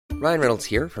Ryan Reynolds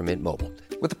here from Mint Mobile.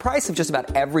 With the price of just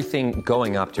about everything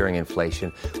going up during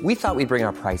inflation, we thought we'd bring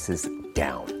our prices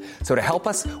down. So to help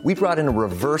us, we brought in a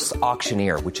reverse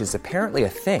auctioneer, which is apparently a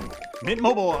thing. Mint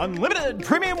Mobile Unlimited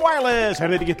Premium Wireless. How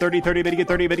to get 30, 30, bit to get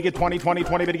 30, bit to get 20, 20,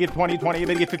 20, bit to get 20, 20,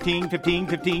 bit to get 15, 15,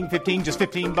 15, 15, just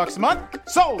 $15 a month?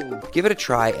 Sold! Give it a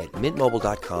try at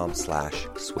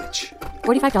mintmobile.com/switch.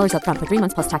 $45 up front for 3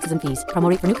 months plus taxes and fees. Promo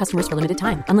rate for new customers for limited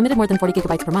time. Unlimited more than 40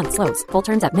 gigabytes per month. Slows full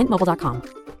terms at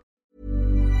mintmobile.com.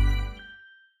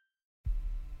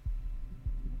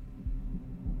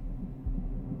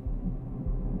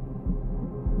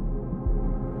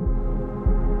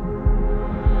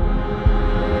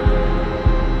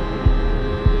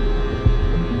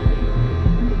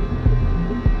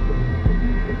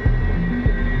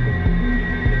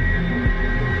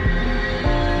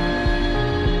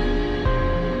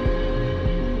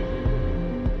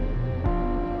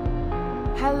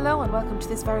 Hello and welcome to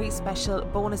this very special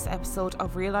bonus episode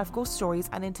of Real Life Ghost Stories,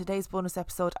 and in today's bonus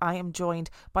episode I am joined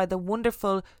by the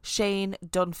wonderful Shane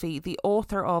Dunphy, the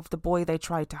author of The Boy They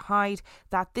Tried to Hide,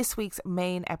 that this week's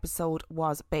main episode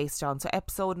was based on. So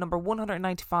episode number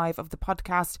 195 of the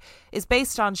podcast is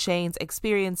based on Shane's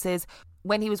experiences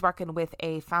when he was working with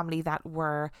a family that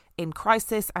were in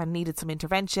crisis and needed some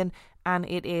intervention, and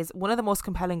it is one of the most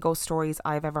compelling ghost stories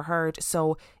I've ever heard.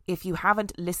 So if you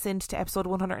haven't listened to episode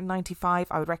 195,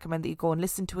 I would recommend that you go and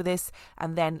listen to this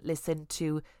and then listen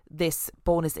to this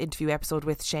bonus interview episode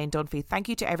with Shane Dunphy. Thank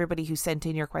you to everybody who sent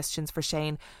in your questions for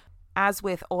Shane. As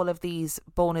with all of these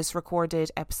bonus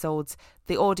recorded episodes,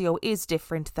 the audio is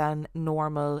different than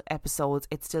normal episodes.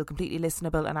 It's still completely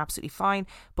listenable and absolutely fine,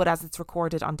 but as it's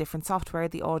recorded on different software,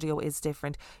 the audio is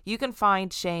different. You can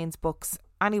find Shane's books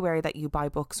anywhere that you buy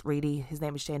books, really. His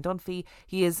name is Shane Dunphy.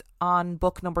 He is on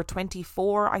book number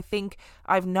 24, I think.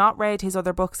 I've not read his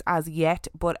other books as yet,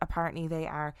 but apparently they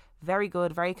are very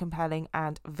good, very compelling,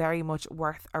 and very much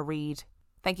worth a read.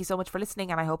 Thank you so much for listening,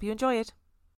 and I hope you enjoy it.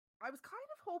 I was kind of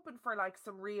hoping for like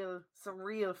some real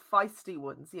feisty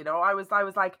ones, you know. I was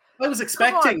like, I was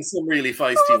expecting some really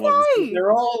feisty ones.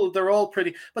 They're all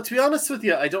pretty, but to be honest with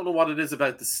you, I don't know what it is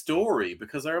about the story,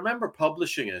 because I remember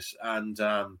publishing it and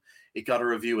it got a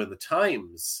review in the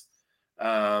Times,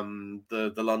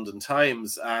 the London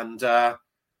Times, and I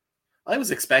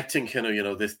was expecting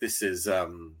this is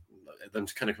them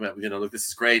to kind of come out with, look, this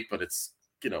is great, but it's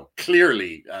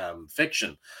clearly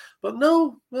fiction. But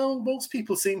no, most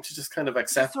people seem to just kind of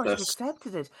accept it.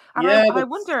 Accepted it. And yeah, I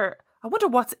wonder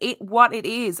what it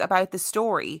is about the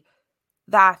story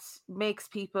that makes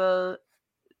people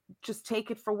just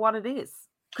take it for what it is.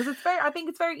 Because I think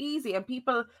it's very easy, and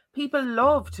people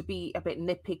love to be a bit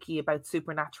nitpicky about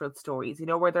supernatural stories,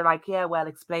 where they're like, yeah, well,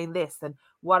 explain this, and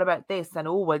what about this, and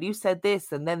oh, well, you said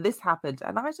this, and then this happened,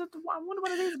 and I wonder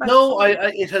what it is about. No,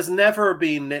 it has never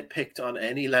been nitpicked on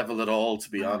any level at all, to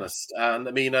be honest. And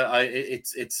I mean,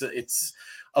 it's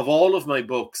of all of my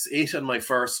books, it and my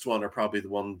first one are probably the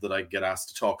one that I get asked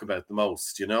to talk about the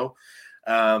most, And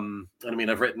I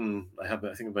mean, I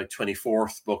think my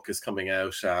 24th book is coming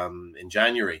out in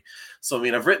January. So, I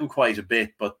mean, I've written quite a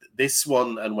bit, but this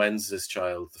one and Wednesday's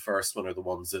Child, the first one, are the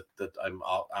ones that I'm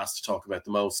asked to talk about the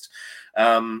most.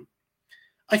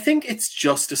 I think it's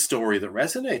just a story that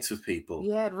resonates with people.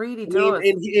 Yeah, it really does.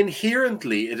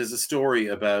 Inherently, it is a story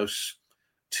about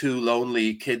two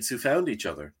lonely kids who found each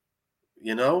other,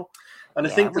 And I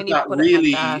think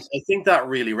that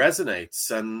really resonates,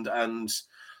 and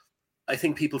I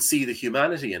think people see the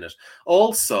humanity in it.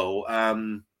 Also,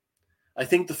 I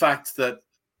think the fact that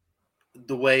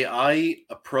the way I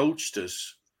approached it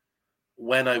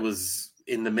when I was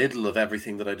in the middle of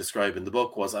everything that I describe in the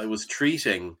book was I was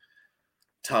treating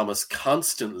Thomas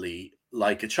constantly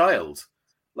like a child.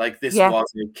 Like this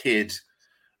was a kid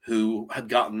who had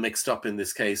gotten mixed up in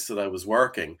this case that I was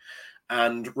working.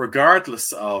 And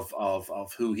regardless of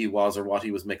who he was or what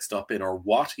he was mixed up in or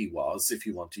what he was, if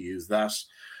you want to use that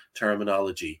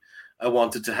terminology, I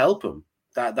wanted to help him.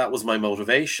 That was my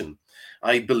motivation.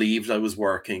 I believed I was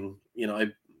working, I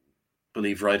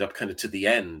believed right up kind of to the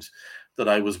end that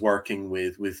I was working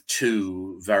with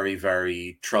two very,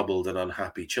 very troubled and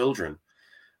unhappy children.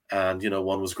 And,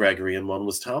 one was Gregory and one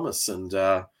was Thomas. And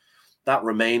that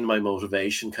remained my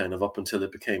motivation kind of up until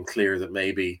it became clear that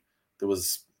maybe there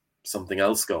was something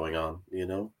else going on,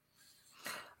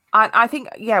 I think,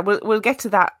 we'll get to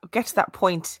that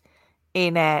point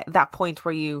in that point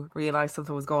where you realised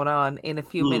something was going on in a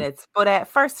few minutes. But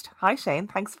first, hi Shane,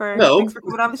 thanks for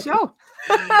coming on the show.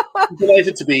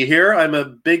 Delighted to be here. I'm a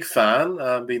big fan.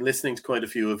 I've been listening to quite a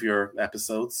few of your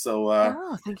episodes, so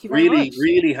thank you very much.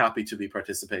 Really happy to be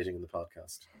participating in the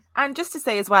podcast. And just to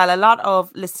say as well, a lot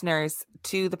of listeners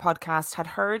to the podcast had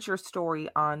heard your story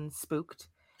on Spooked.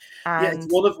 And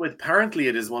it's apparently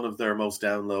it is one of their most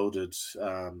downloaded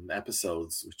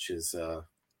episodes, which is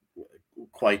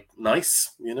quite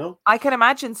nice, you know. I can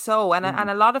imagine so, and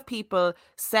a lot of people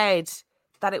said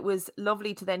that it was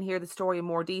lovely to then hear the story in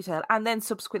more detail and then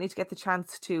subsequently to get the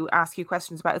chance to ask you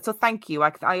questions about it. So thank you.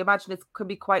 I imagine it could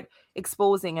be quite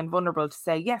exposing and vulnerable to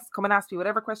say, yes, come and ask me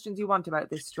whatever questions you want about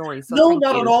this story. So no,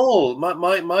 not at all.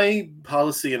 My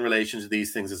policy in relation to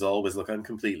these things is always, look, I'm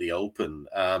completely open.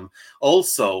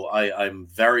 Also, I'm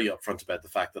very upfront about the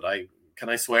fact that can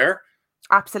I swear?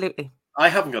 Absolutely. I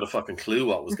haven't got a fucking clue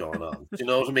what was going on. Do you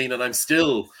know what I mean? And I'm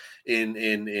still in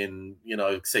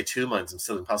say 2 minds. I'm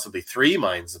still in possibly 3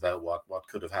 minds about what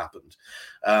could have happened.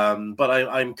 But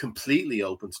I'm completely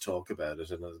open to talk about it.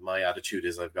 And my attitude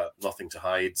is I've got nothing to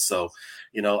hide. So,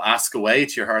 ask away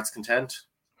to your heart's content.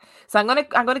 So I'm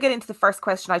gonna get into the first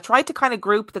question. I tried to kind of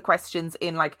group the questions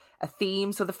in like a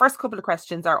theme. So the first couple of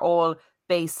questions are all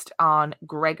based on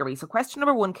Gregory. So question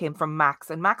number 1 came from Max,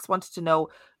 and Max wanted to know,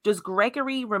 does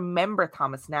Gregory remember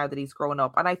Thomas now that he's grown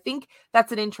up? And I think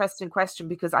that's an interesting question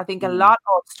because I think a lot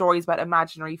of stories about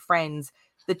imaginary friends,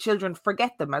 the children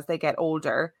forget them as they get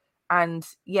older. And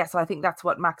so I think that's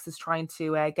what Max is trying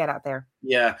to get at there.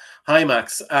 Yeah. Hi,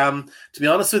 Max. To be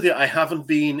honest with you, I haven't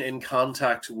been in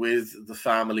contact with the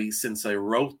family since I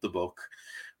wrote the book,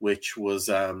 which was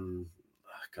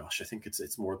I think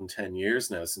it's more than 10 years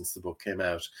now since the book came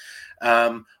out.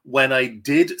 When I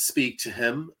did speak to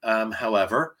him,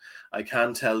 however, I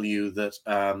can tell you that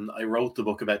I wrote the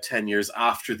book about 10 years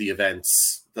after the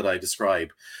events that I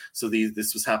describe. So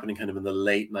this was happening kind of in the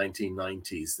late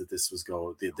 1990s that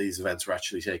these events were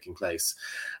actually taking place.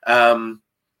 At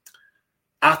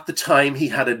the time, he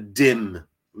had a dim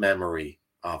memory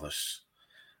of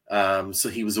it. So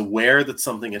he was aware that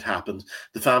something had happened.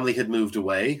 The family had moved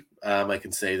away. I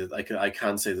can say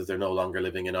that they're no longer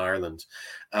living in Ireland.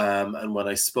 And when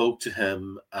I spoke to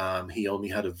him, he only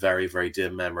had a very, very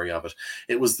dim memory of it.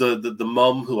 It was the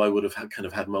mum who I would have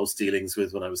had most dealings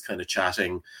with when I was kind of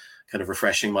chatting, kind of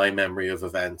refreshing my memory of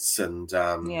events and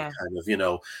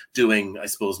doing, I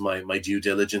suppose, my due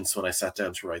diligence when I sat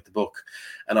down to write the book.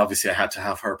 And obviously I had to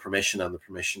have her permission and the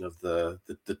permission of the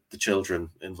children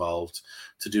involved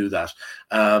to do that.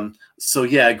 So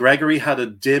Gregory had a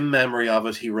dim memory of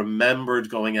it. He remembered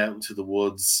going out into the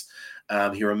woods.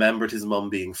 He remembered his mum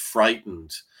being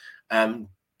frightened.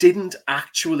 Didn't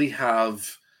actually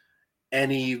have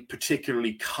any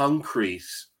particularly concrete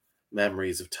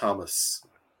memories of Thomas,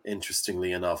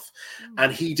 interestingly enough.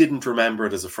 And he didn't remember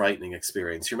it as a frightening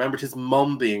experience. He remembered his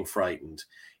mum being frightened.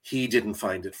 He didn't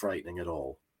find it frightening at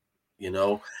all.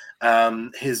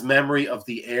 His memory of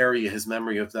the area, his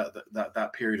memory of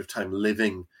that period of time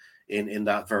living in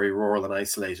that very rural and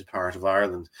isolated part of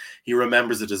Ireland, he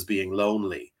remembers it as being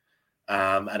lonely.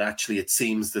 And actually it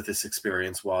seems that this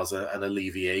experience was an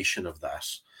alleviation of that.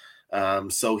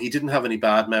 So he didn't have any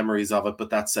bad memories of it, but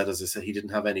that said, as I said, he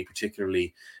didn't have any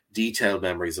particularly detailed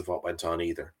memories of what went on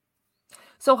either.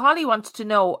 So Holly wants to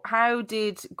know, how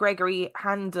did Gregory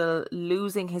handle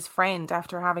losing his friend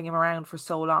after having him around for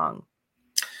so long?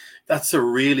 That's a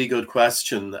really good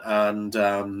question. And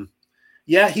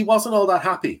he wasn't all that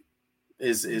happy,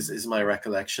 is my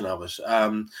recollection of it.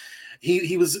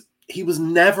 He was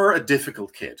never a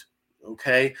difficult kid.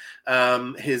 Okay.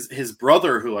 His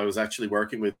brother, who I was actually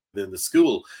working with in the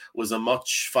school, was a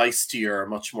much feistier,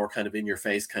 much more kind of in your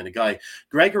face kind of guy.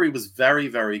 Gregory was very,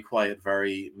 very quiet,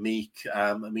 very meek.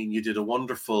 You did a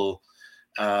wonderful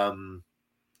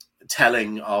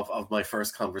telling of my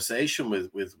first conversation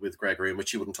with Gregory, in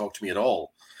which he wouldn't talk to me at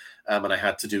all. And I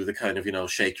had to do the kind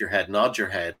of, shake your head, nod your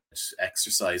head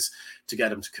exercise to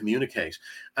get him to communicate.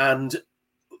 And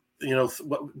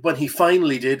when he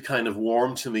finally did kind of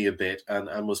warm to me a bit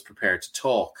and was prepared to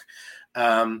talk,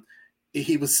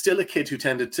 he was still a kid who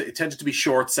tended to be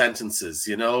short sentences.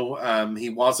 He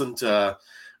wasn't a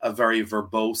very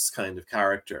verbose kind of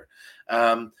character.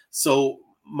 So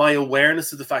my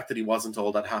awareness of the fact that he wasn't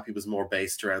all that happy was more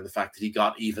based around the fact that he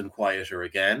got even quieter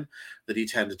again, that he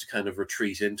tended to kind of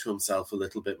retreat into himself a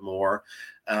little bit more.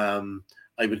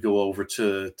 I would go over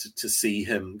to see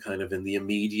him kind of in the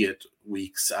immediate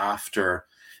weeks after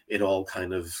it all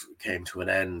kind of came to an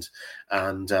end.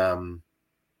 And,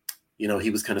 he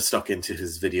was kind of stuck into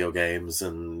his video games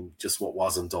and just what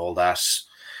wasn't all that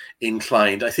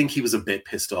inclined. I think he was a bit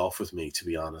pissed off with me, to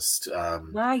be honest.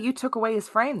 You took away his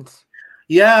friend.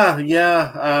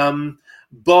 Yeah.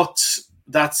 But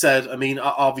that said, I mean,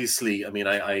 obviously, I mean,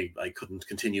 I couldn't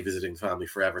continue visiting the family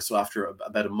forever. So after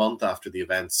about a month after the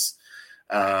events,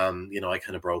 I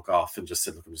kind of broke off and just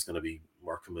said, look, I'm just going to be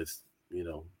working with,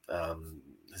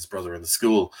 his brother in the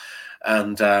school.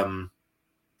 And,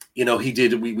 we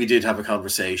did have a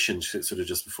conversation sort of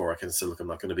just before. I kind of said, look, I'm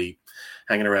not going to be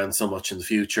hanging around so much in the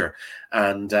future.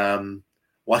 And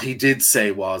what he did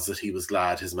say was that he was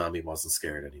glad his mommy wasn't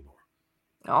scared anymore.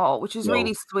 Oh, which is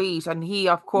really sweet. And he,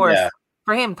 of course,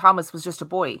 for him, Thomas was just a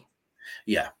boy.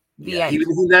 Yeah. He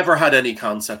never had any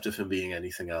concept of him being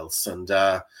anything else. And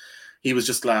he was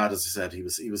just glad, as I said,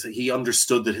 he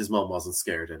understood that his mom wasn't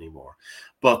scared anymore.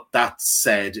 But that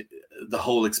said, the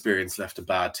whole experience left a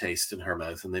bad taste in her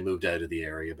mouth, and they moved out of the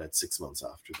area about 6 months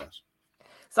after that.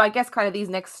 So I guess kind of these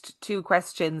next two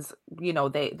questions,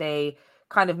 they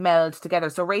kind of meld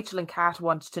together. So Rachel and Kat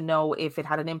wanted to know if it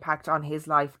had an impact on his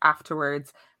life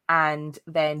afterwards. And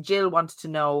then Jill wanted to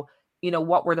know,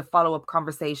 what were the follow-up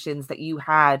conversations that you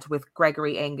had with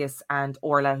Gregory, Angus and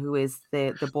Orla, who is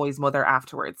the boy's mother,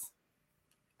 afterwards?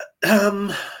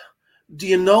 Do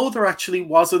you know there actually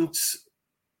wasn't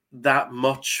that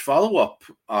much follow-up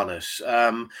on it?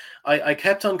 I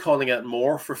kept on calling out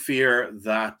more for fear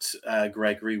that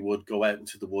Gregory would go out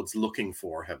into the woods looking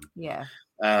for him. Yeah.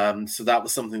 So that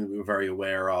was something that we were very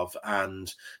aware of,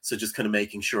 and so just kind of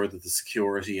making sure that the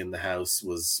security in the house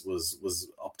was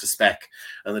up to spec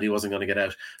and that he wasn't going to get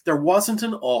out. There wasn't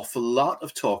an awful lot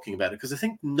of talking about it because I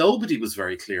think nobody was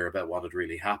very clear about what had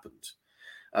really happened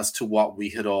as to what we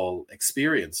had all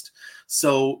experienced.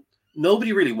 So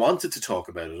nobody really wanted to talk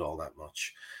about it all that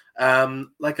much.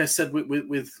 Like I said,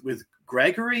 with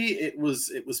Gregory, it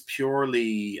was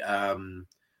purely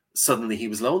suddenly he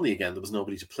was lonely again. There was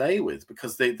nobody to play with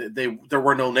because there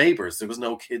were no neighbors. There was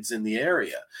no kids in the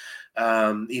area.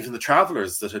 Even the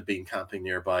travelers that had been camping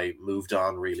nearby moved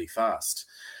on really fast.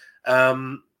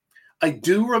 I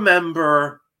do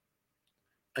remember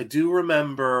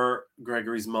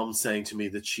Gregory's mum saying to me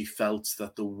that she felt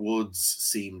that the woods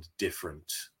seemed different.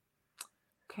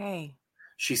 Okay.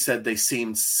 She said they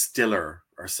seemed stiller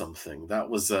or something. That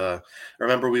was I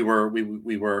remember we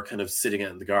were kind of sitting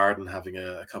out in the garden having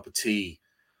a cup of tea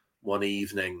one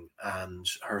evening, and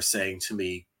her saying to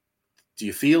me, "Do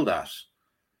you feel that?"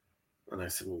 And I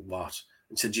said, "Well, what?"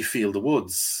 And she said, "Do you feel the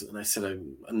woods?" And I said,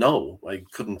 "No, I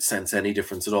couldn't sense any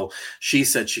difference at all." She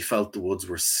said she felt the woods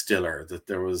were stiller, that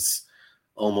there was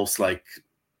almost like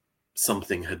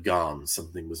something had gone,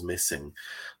 something was missing.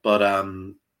 But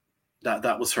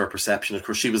that was her perception. Of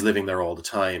course, she was living there all the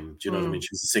time. Do you know what I mean? She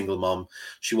was a single mom.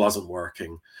 She wasn't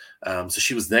working. So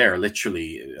she was there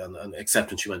literally, and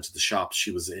except when she went to the shops, she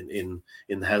was in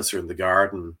the house or in the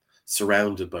garden,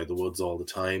 surrounded by the woods all the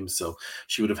time. So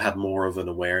she would have had more of an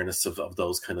awareness of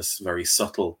those kind of very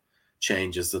subtle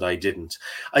changes that I didn't.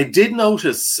 I did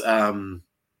notice, I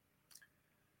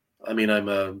mean,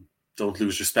 don't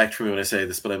lose respect for me when I say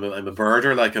this, but I'm a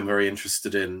birder. Like, I'm very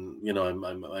interested in,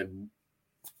 I'm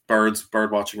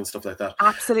bird watching and stuff like that.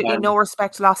 Absolutely no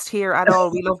respect lost here at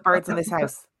all. We love birds in this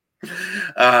house.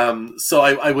 So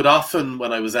I would often,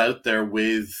 when I was out there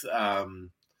with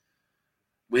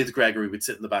Gregory, we'd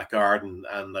sit in the back garden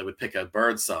and I would pick out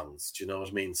bird songs. Do you know what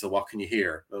I mean? So what can you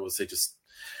hear? I would say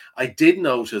I did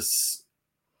notice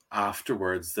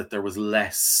afterwards that there was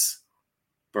less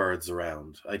birds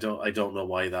around. I don't know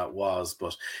why that was,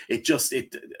 but it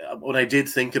when I did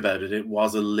think about it, it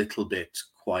was a little bit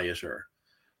quieter.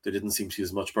 There didn't seem to be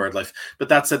as much bird life. But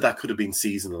that said, that could have been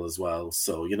seasonal as well.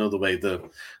 So, the way the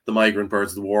migrant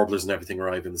birds, the warblers and everything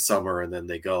arrive in the summer and then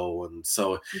they go. And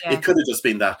so It could have just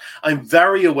been that. I'm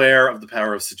very aware of the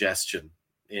power of suggestion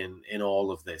in all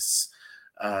of this.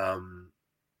 And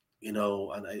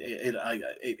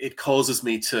it causes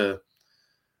me to,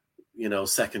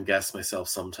 second guess myself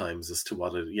sometimes as to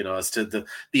as to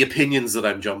the opinions that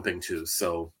I'm jumping to.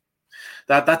 So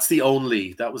that was the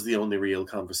only real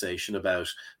conversation about,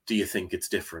 do you think it's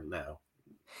different now?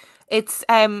 It's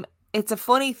a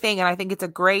funny thing, and I think it's a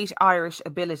great Irish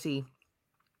ability,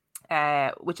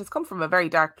 which has come from a very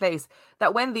dark place,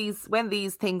 that when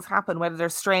these things happen, whether they're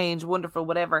strange, wonderful,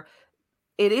 whatever,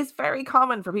 it is very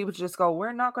common for people to just go,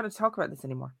 we're not going to talk about this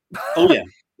anymore. Oh yeah.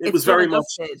 It was very much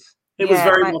that. It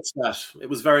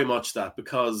was very much that,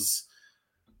 because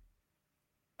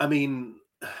I mean,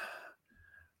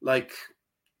 like,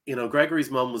 Gregory's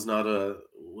mum was not a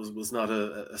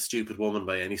stupid woman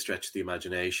by any stretch of the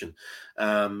imagination.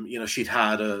 She'd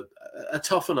had a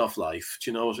tough enough life. Do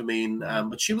you know what I mean?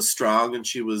 But she was strong, and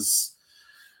she was,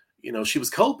 she was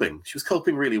coping. She was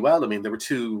coping really well. I mean, there were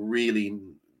two really,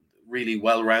 really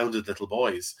well-rounded little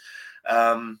boys.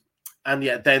 And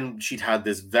yet then she'd had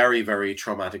this very, very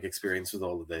traumatic experience with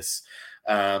all of this.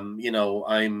 I'm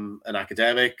an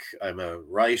academic, I'm a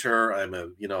writer,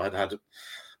 I'd had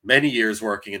many years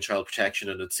working in child protection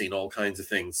and had seen all kinds of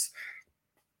things,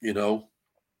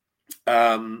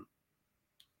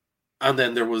 and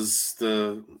then there was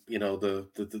the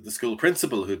school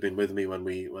principal who'd been with me when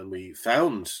we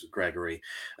found Gregory.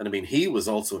 And I mean, he was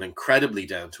also an incredibly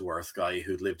down-to-earth guy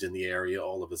who'd lived in the area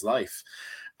all of his life.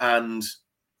 And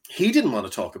he didn't want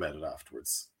to talk about it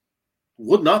afterwards.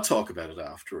 Would not talk about it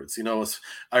afterwards.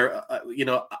 I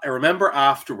remember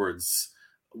afterwards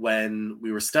when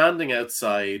we were standing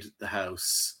outside the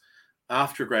house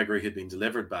after Gregory had been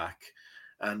delivered back,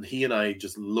 and he and I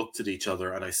just looked at each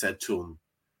other, and I said to him,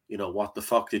 what the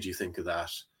fuck did you think of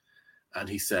that? And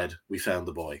he said, we found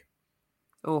the boy.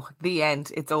 Oh, the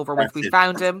end. It's over with. We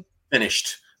found him.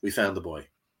 Finished. We found the boy.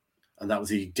 And that was,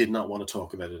 he did not want to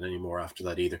talk about it anymore after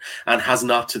that either. And has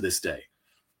not to this day.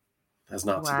 Has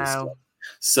not to this day.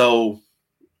 So,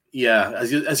 yeah,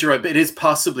 as you're right, it is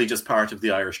possibly just part of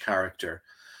the Irish character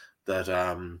that,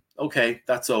 okay,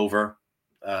 that's over.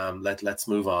 Let's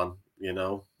move on,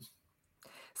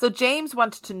 So James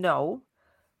wanted to know,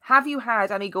 have you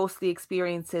had any ghostly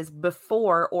experiences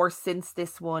before or since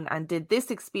this one? And did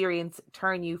this experience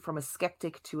turn you from a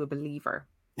skeptic to a believer?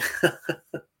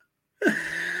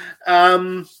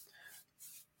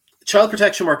 Child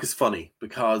protection work is funny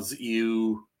because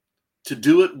to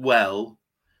do it well,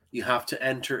 you have to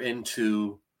enter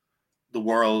into the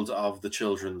world of the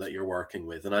children that you're working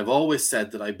with. And I've always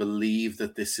said that I believe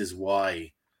that this is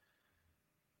why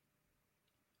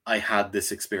I had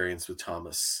this experience with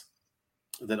Thomas.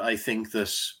 That I think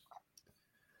that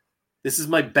this is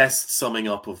my best summing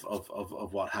up of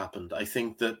what happened. I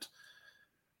think that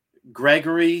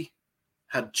Gregory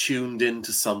had tuned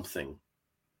into something,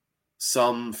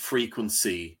 some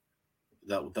frequency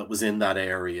that was in that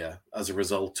area as a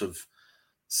result of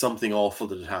something awful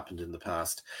that had happened in the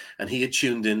past. And he had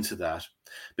tuned into that.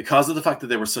 Because of the fact that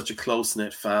they were such a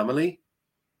close-knit family,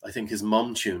 I think his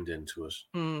mum tuned into it.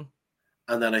 Mm.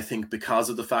 And then I think because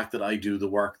of the fact that I do the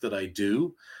work that I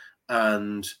do,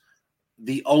 and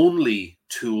the only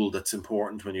tool that's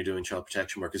important when you're doing child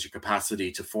protection work is your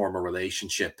capacity to form a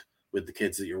relationship with the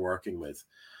kids that you're working with,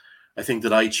 I think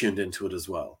that I tuned into it as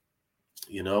well,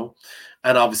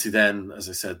 And obviously then, as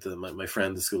I said, my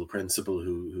friend, the school principal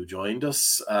who joined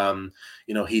us,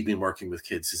 he'd been working with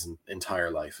kids his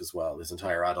entire life as well, his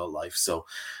entire adult life. So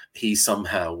he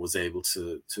somehow was able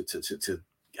to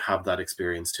have that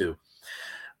experience too.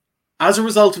 As a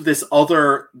result of this,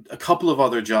 a couple of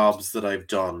other jobs that I've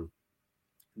done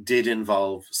did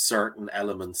involve certain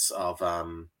elements of,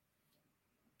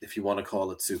 if you want to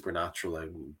call it supernatural,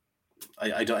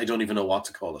 I don't even know what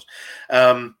to call it.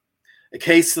 A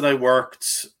case that I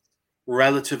worked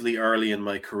relatively early in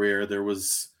my career, there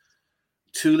was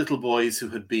two little boys who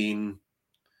had been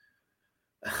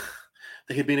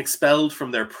expelled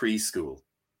from their preschool.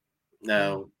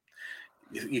 Now,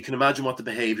 you can imagine what the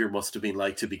behavior must have been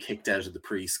like to be kicked out of the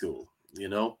preschool.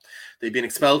 They'd been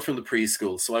expelled from the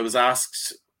preschool. So I was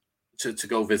asked to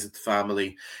go visit the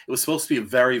family. It was supposed to be a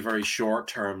very, very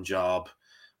short-term job,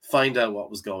 find out what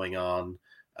was going on,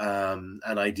 and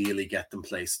ideally get them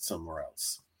placed somewhere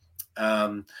else.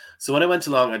 So when I went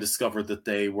along, I discovered that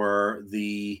they were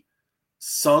the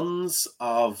sons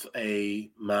of a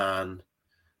man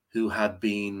who had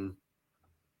been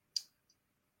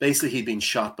he'd been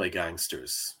shot by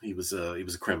gangsters. He was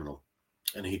a criminal,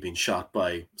 and he'd been shot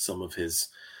by some of his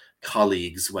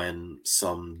colleagues when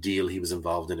some deal he was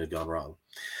involved in had gone wrong.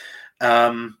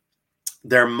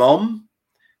 Their mum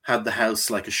had the house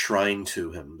like a shrine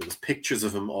to him. There was pictures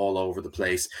of him all over the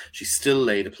place. She still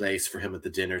laid a place for him at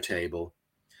the dinner table,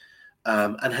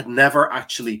 and had never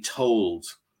actually told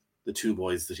the two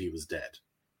boys that he was dead.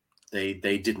 They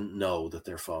didn't know that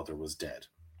their father was dead.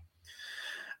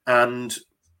 And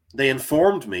they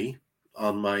informed me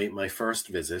on my first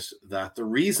visit that the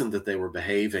reason that they were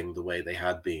behaving the way they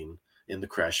had been in the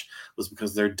creche was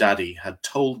because their daddy had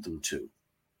told them to.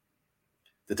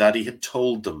 The daddy had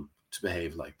told them to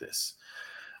behave like this.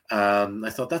 I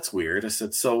thought, that's weird. I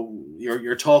said, so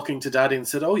you're talking to daddy? And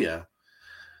said, oh yeah.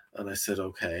 And I said,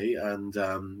 okay. And,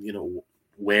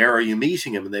 where are you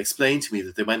meeting him? And they explained to me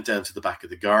that they went down to the back of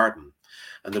the garden,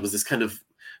 and there was this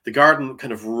the garden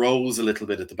kind of rose a little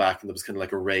bit at the back, and there was kind of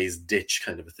like a raised ditch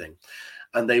kind of a thing.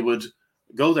 And they would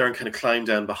go there and kind of climb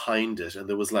down behind it. And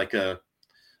there was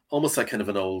almost like kind of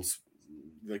an old,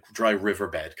 like dry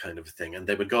riverbed kind of a thing. And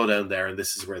they would go down there, and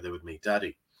this is where they would meet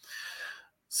daddy.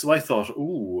 So I thought,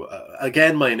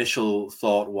 again, my initial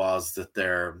thought was that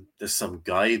there's some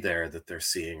guy there that they're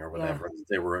seeing or whatever. Yeah.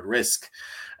 They were at risk.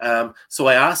 So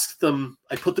I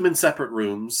put them in separate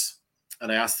rooms,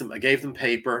 and I gave them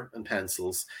paper and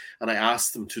pencils, and I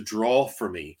asked them to draw for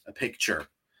me a picture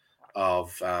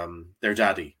of their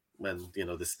daddy, when, you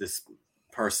know, this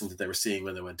person that they were seeing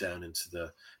when they went down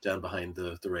behind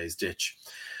the raised ditch.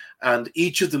 And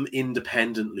each of them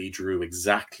independently drew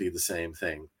exactly the same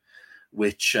thing,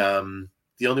 which the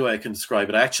only way I can describe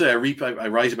it, actually, I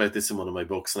write about this in one of my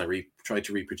books, and I try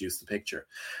to reproduce the picture.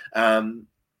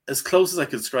 As close as I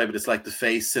could describe it, it's like the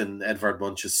face in Edvard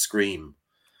Munch's Scream.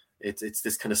 It's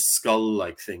this kind of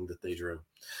skull-like thing that they drew.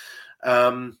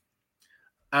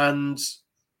 And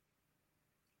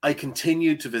I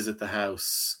continued to visit the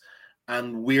house,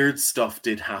 and weird stuff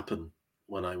did happen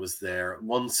when I was there. At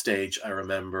one stage, I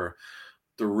remember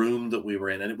the room that we were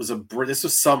in, and this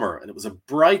was summer, and it was a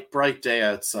bright, bright day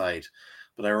outside.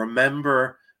 But I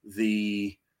remember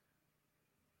the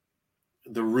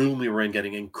room we were in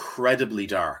getting incredibly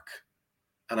dark,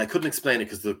 and I couldn't explain it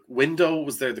because the window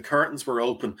was there, the curtains were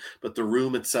open, but the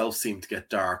room itself seemed to get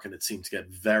dark, and it seemed to get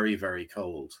very, very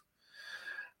cold.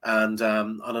 And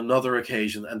on another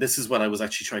occasion, and this is when I was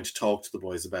actually trying to talk to the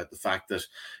boys about the fact that,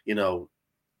 you know,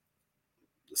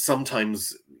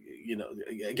 sometimes, you know,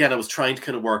 again, I was trying to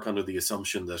kind of work under the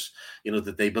assumption that, you know,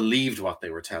 that they believed what they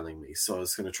were telling me. So I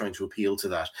was kind of trying to appeal to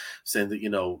that, saying that, you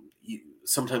know,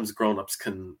 sometimes grown-ups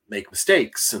can make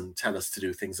mistakes and tell us to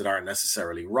do things that aren't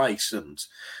necessarily right. And,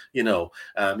 you know,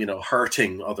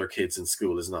 hurting other kids in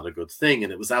school is not a good thing.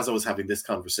 And it was as I was having this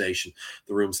conversation,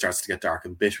 the room starts to get dark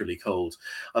and bitterly cold.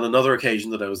 On another occasion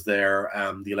that I was there,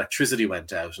 the electricity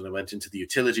went out, and I went into the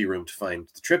utility room to find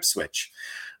the trip switch.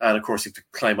 And of course, you have to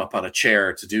climb up on a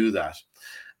chair to do that.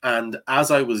 And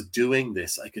as I was doing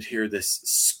this, I could hear this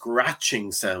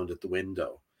scratching sound at the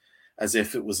window, as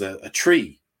if it was a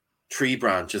tree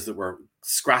branches that were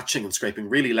scratching and scraping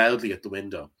really loudly at the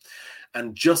window.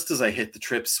 And just as I hit the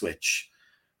trip switch,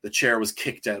 the chair was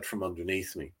kicked out from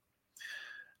underneath me.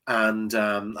 And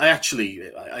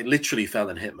I literally fell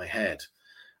and hit my head.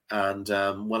 And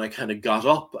when I kind of got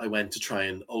up, I went to try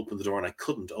and open the door, and I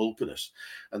couldn't open it.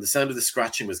 And the sound of the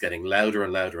scratching was getting louder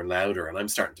and louder and louder. And I'm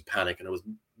starting to panic, and I was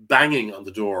banging on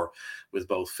the door with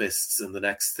both fists. And the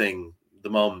next thing, the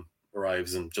mom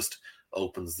arrives and just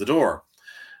opens the door.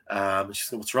 And she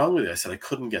said, "What's wrong with you?" I said, "I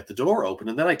couldn't get the door open."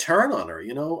 And then I turn on her,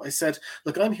 you know, I said,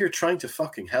 "Look, I'm here trying to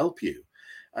fucking help you."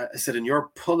 I said, "And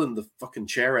you're pulling the fucking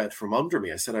chair out from under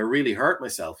me." I said, "I really hurt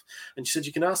myself." And she said,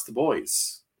 "You can ask the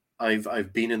boys.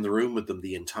 I've been in the room with them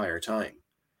the entire time."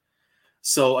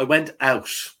 So I went out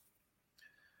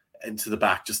into the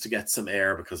back just to get some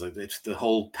air, because the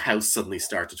whole house suddenly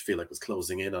started to feel like it was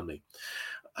closing in on me.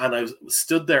 And I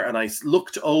stood there, and I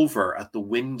looked over at the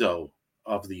window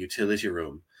of the utility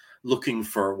room, looking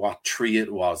for what tree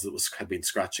it was that had been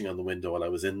scratching on the window while I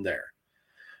was in there.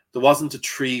 There wasn't a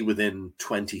tree within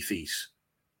 20 feet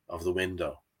of the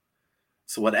window.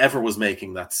 So whatever was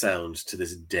making that sound, to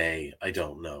this day, I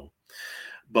don't know.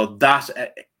 But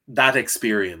that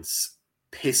experience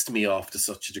pissed me off to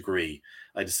such a degree,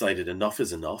 I decided enough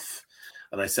is enough.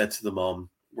 And I said to the mom,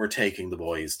 "We're taking the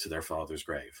boys to their father's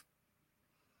grave."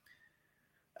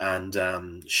 And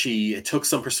it took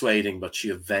some persuading, but she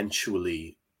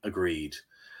eventually agreed.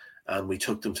 And we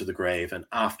took them to the grave. And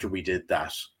after we did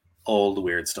that, all the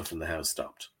weird stuff in the house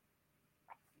stopped.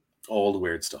 All the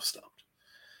weird stuff stopped.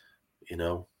 You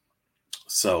know,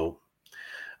 so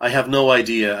I have no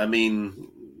idea. I mean,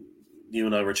 you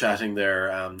and I were chatting there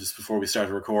just before we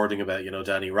started recording about, you know,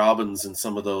 Danny Robbins and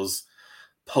some of those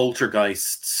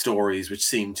poltergeist stories, which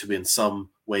seem to in some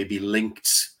way be linked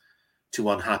to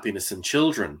unhappiness in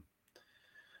children.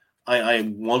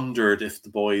 I wondered if the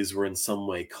boys were in some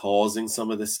way causing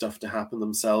some of this stuff to happen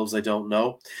themselves. I don't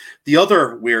know. The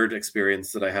other weird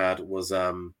experience that I had was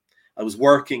I was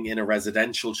working in a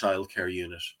residential childcare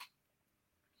unit.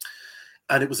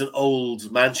 And it was an old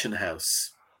mansion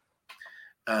house.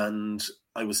 And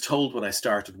I was told when I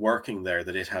started working there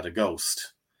that it had a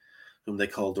ghost, whom they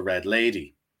called the Red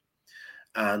Lady.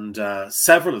 And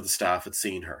several of the staff had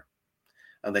seen her.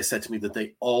 And they said to me that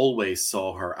they always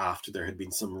saw her after there had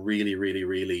been some really, really,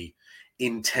 really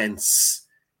intense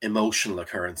emotional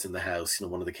occurrence in the house. You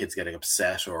know, one of the kids getting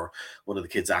upset, or one of the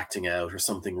kids acting out, or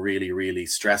something really, really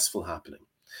stressful happening.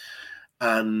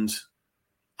 And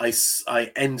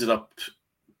I ended up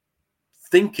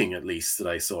thinking, at least, that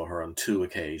I saw her on two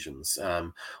occasions.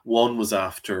 One was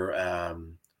after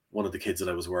one of the kids that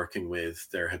I was working with,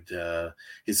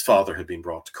 his father had been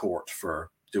brought to court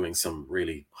for doing some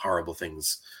really horrible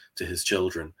things to his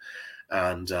children.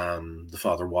 and the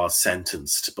father was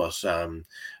sentenced. But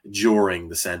during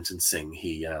the sentencing,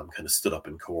 he kind of stood up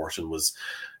in court and was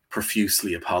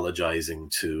profusely apologizing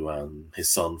to his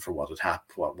son for what had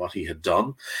happened, what he had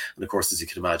done. And of course, as you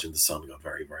can imagine, the son got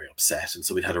very, very upset, and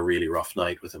so we'd had a really rough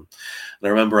night with him. And I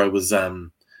remember I was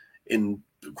in,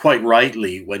 quite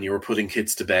rightly, when you were putting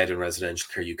kids to bed in residential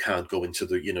care, you can't go into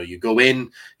the, you go in,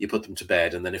 you put them to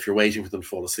bed, and then if you're waiting for them to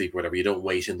fall asleep or whatever, you don't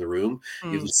wait in the room,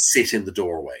 you sit in the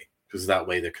doorway, because that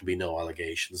way there can be no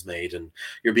allegations made and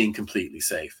you're being completely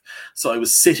safe. So I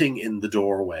was sitting in the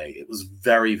doorway. It was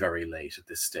very, very late at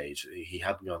this stage. He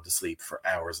hadn't gone to sleep for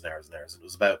hours and hours and hours. It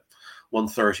was about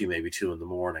 1:30, maybe 2 in the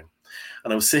morning.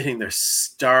 And I was sitting there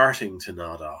starting to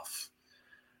nod off.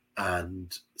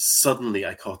 And suddenly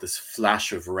I caught this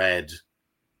flash of red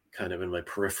kind of in my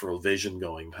peripheral vision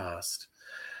going past.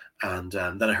 And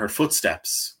then I heard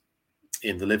footsteps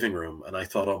in the living room, and I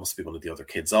thought, oh, it must be one of the other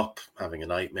kids up having a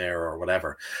nightmare or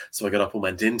whatever. So I got up and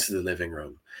went into the living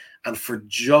room, and for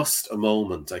just a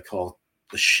moment I caught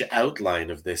the outline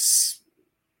of this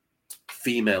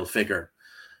female figure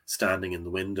standing in the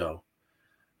window,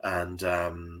 and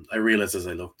I realized as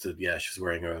I looked that, yeah, she was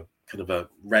wearing a kind of a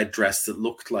red dress that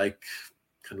looked like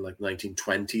kind of like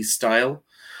 1920s style,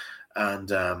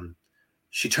 and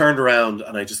she turned around,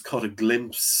 and I just caught a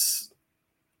glimpse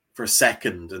for a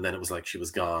second, and then it was like she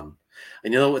was gone.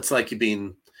 And it's like you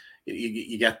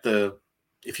get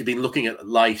if you've been looking at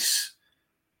light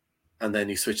and then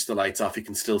you switch the lights off, you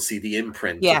can still see the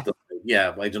imprint. Yeah.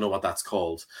 I don't know what that's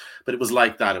called, but it was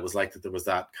like that. It was like that there was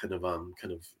that kind of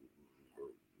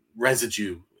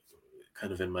residue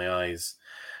kind of in my eyes.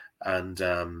 And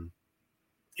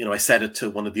I said it to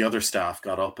one of the other staff,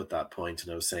 got up at that point,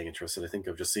 and I was saying it to her, I said, I think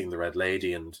I've just seen the red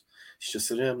lady. And she just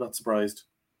said, yeah, I'm not surprised.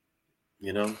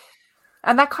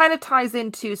 And that kind of ties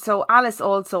into, so Alice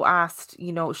also asked,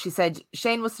 she said,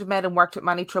 Shane must have met and worked with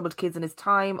many troubled kids in his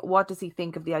time. What does he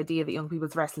think of the idea that young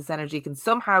people's restless energy can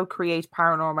somehow create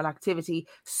paranormal activity,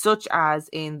 such as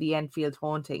in the Enfield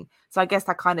haunting? So I guess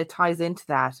that kind of ties into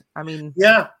that. I mean,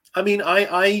 yeah,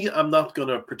 I am not going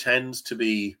to pretend to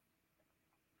be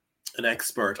an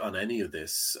expert on any of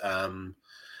this.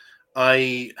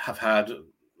 I have had,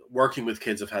 working with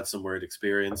kids, I've had some weird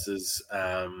experiences.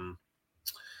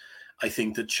 I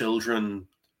think that children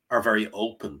are very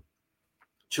open.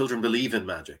 Children believe in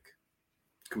magic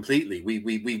completely.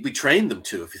 We train them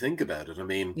to, if you think about it. I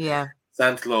mean, yeah,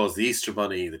 Santa Claus, the Easter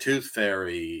Bunny, the Tooth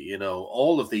Fairy,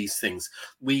 all of these things.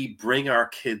 We bring our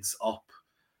kids up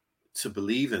to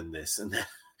believe in this, and then,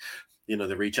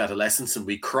 they reach adolescence and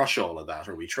we crush all of that,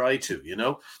 or we try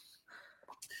to,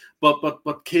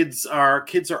 But kids are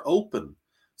open.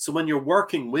 So when you're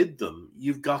working with them,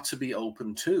 you've got to be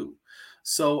open too.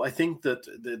 So I think that,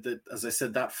 as I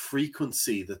said, that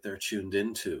frequency that they're tuned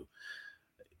into,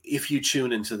 if you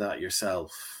tune into that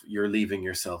yourself, you're leaving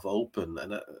yourself open.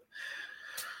 And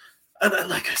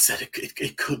like I said,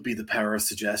 it could be the power of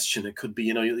suggestion. It could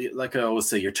be, like I always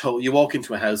say, you walk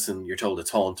into a house and you're told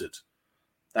it's haunted.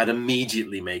 That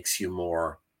immediately makes you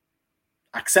more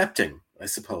accepting, I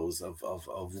suppose, of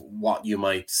what you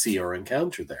might see or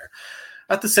encounter there.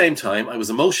 At the same time, I was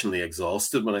emotionally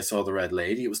exhausted when I saw the red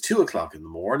lady. It was 2:00 in the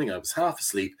morning. I was half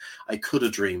asleep. I could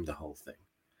have dreamed the whole thing.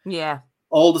 Yeah.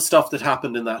 All the stuff that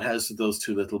happened in that house with those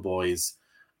two little boys,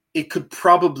 it could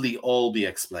probably all be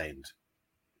explained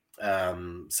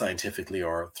scientifically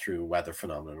or through weather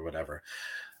phenomena or whatever.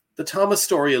 The Thomas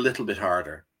story, a little bit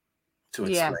harder to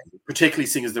explain, particularly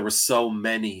seeing as there were so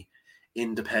many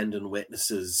independent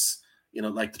witnesses,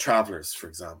 like the Travelers, for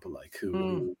example, like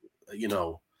who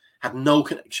had no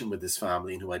connection with this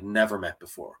family and who I'd never met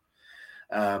before.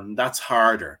 That's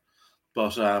harder,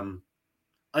 but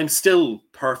I'm still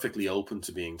perfectly open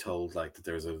to being told like that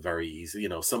there's a very easy,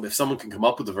 if someone can come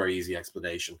up with a very easy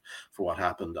explanation for what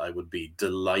happened, I would be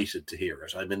delighted to hear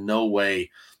it. I'm in no way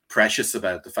precious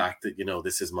about the fact that,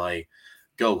 this is my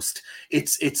ghost.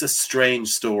 It's a strange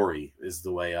story is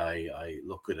the way I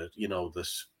look at it,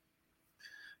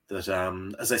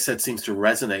 that as I said, seems to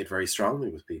resonate very strongly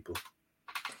with people.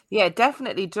 Yeah, it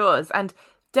definitely does. And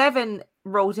Devin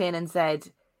wrote in and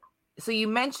said, so you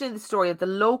mentioned in the story that the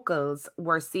locals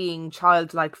were seeing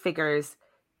childlike figures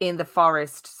in the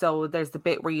forest. So there's the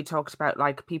bit where you talked about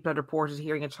like people had reported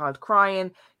hearing a child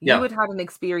crying. You had an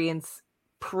experience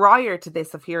prior to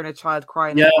this of hearing a child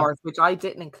crying in the forest, which I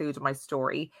didn't include in my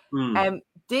story.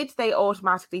 Did they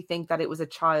automatically think that it was a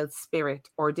child's spirit,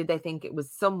 or did they think it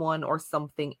was someone or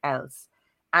something else?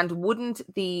 And wouldn't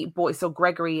the boy, so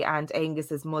Gregory and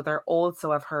Angus's mother,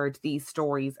 also have heard these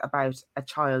stories about a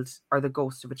child or the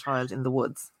ghost of a child in the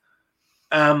woods?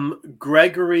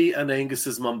 Gregory and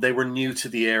Angus's mum, they were new to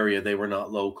the area. They were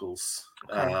not locals.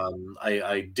 Okay.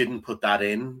 I didn't put that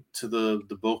in to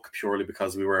the book purely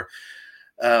because we were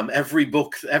every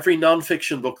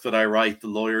nonfiction book that I write, the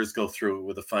lawyers go through it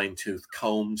with a fine-tooth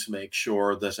comb to make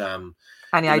sure that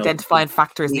any identifying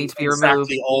factors need to be removed.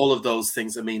 Exactly, all of those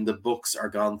things. I mean, the books are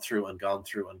gone through and gone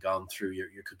through and gone through.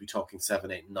 You could be talking 7,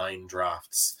 8, 9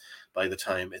 drafts by the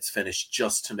time it's finished,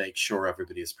 just to make sure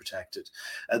everybody is protected.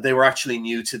 They were actually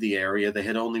new to the area.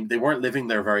 They weren't living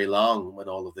there very long when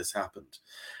all of this happened.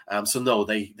 So no,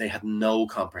 they had no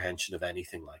comprehension of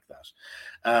anything like that.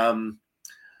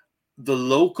 The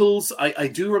locals, I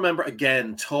do remember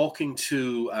again talking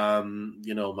to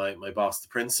my boss, the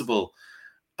principal,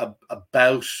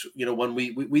 about when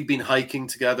we'd been hiking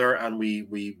together, and I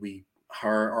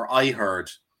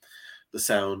heard the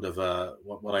sound of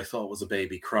what I thought was a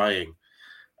baby crying.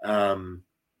 I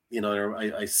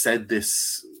said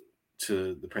this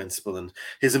to the principal, and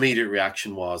his immediate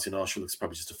reaction was, she looks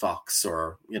probably just a fox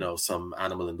or some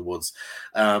animal in the woods.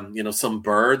 Some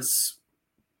birds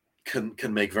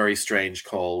can make very strange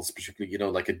calls, particularly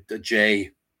like a jay.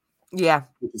 Yeah,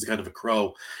 which is kind of a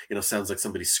crow. Sounds like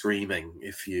somebody screaming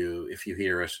if you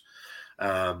hear it,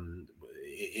 under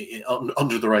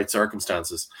the right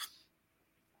circumstances.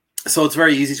 So it's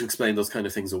very easy to explain those kind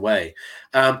of things away.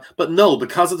 But no,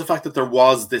 because of the fact that there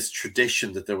was this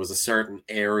tradition that there was a certain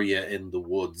area in the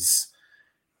woods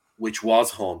which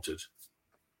was haunted,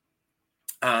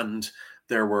 and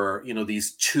there were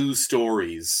these 2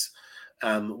 stories.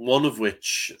 One of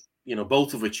which,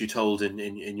 both of which you told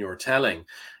in your telling,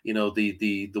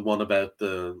 the one about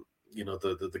the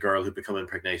girl who'd become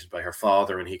impregnated by her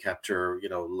father, and he kept her,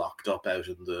 locked up out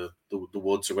in the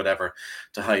woods or whatever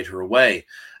to hide her away.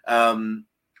 I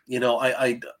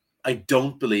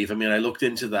don't believe, I looked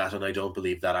into that, and I don't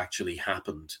believe that actually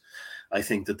happened. I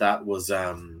think that was,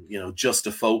 just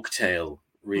a folk tale,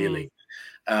 really.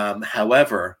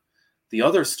 However, the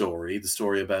other story, the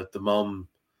story about the mum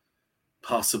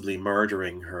possibly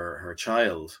murdering her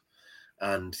child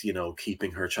and keeping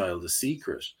her child a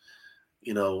secret,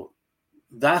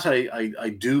 that I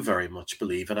do very much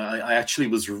believe. And I actually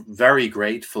was very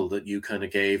grateful that you kind of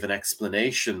gave an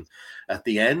explanation at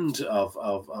the end of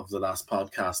the last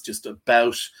podcast just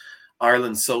about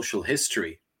Ireland's social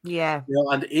history. Yeah.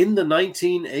 And in the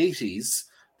 1980s,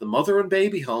 the mother and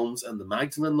baby homes and the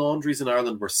Magdalen laundries in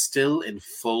Ireland were still in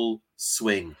full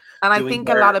swing. And I think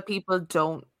a lot of people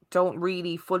don't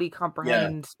really fully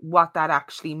comprehend what that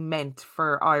actually meant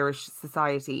for Irish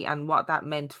society, and what that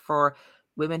meant for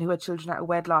women who had children out of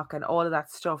wedlock and all of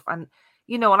that stuff. And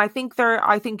and I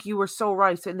think you were so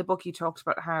right. So in the book you talked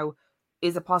about how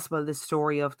is it possible this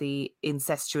story of the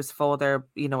incestuous father,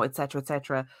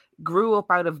 etc., grew up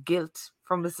out of guilt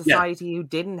from the society who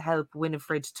didn't help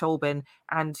Winifred Tobin,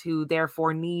 and who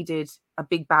therefore needed a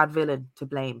big bad villain to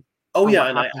blame. Oh yeah,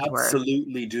 and I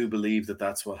absolutely do believe that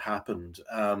that's what happened.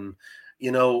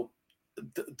 The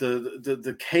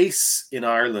case in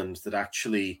Ireland that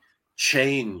actually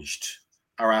changed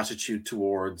our attitude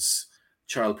towards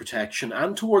child protection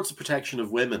and towards the protection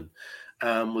of women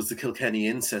was the Kilkenny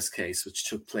incest case, which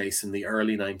took place in the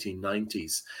early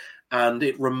 1990s. And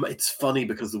it's funny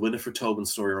because the Winifred Tobin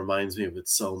story reminds me of it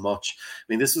so much.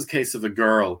 This was a case of a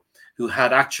girl who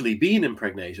had actually been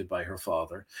impregnated by her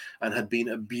father and had been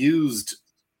abused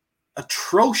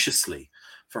atrociously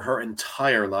for her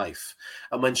entire life.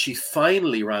 And when she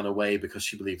finally ran away because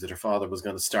she believed that her father was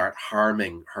going to start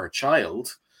harming her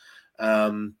child,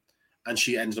 and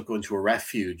she ended up going to a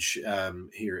refuge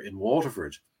here in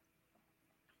Waterford.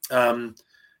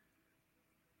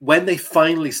 When they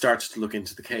finally started to look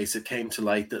into the case, it came to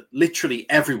light that literally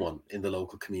everyone in the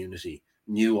local community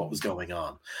knew what was going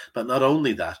on. But not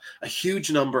only that, a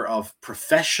huge number of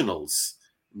professionals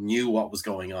knew what was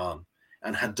going on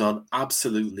and had done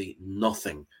absolutely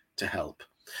nothing to help.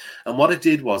 And what it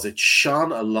did was it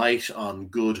shone a light on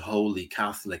good, holy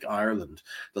Catholic Ireland,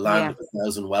 the land of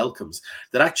 1,000 welcomes,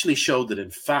 that actually showed that,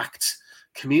 in fact,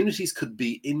 communities could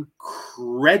be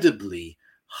incredibly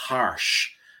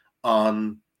harsh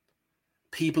on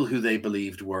people who they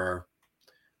believed were,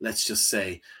 let's just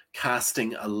say,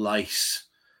 casting a light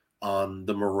on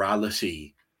the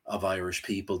morality of Irish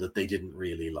people that they didn't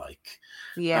really like.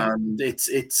 Yeah. And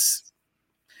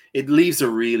it leaves a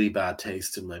really bad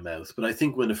taste in my mouth. But I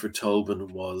think Winifred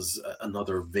Tobin was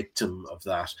another victim of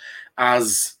that,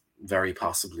 as very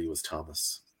possibly was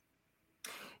Thomas.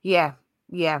 Yeah.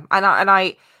 And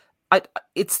I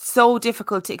it's so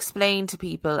difficult to explain to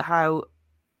people how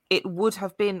it would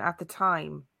have been at the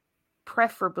time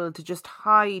preferable to just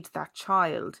hide that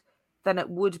child than it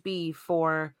would be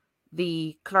for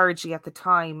the clergy at the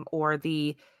time or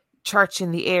the church in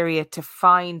the area to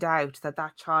find out that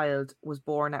that child was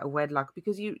born out of wedlock,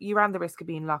 because you ran the risk of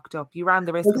being locked up. You ran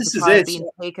the risk of the child being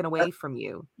taken away from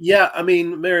you. Yeah, I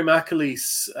mean, Mary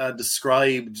McAleese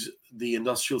described the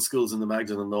industrial schools and the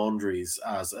Magdalen laundries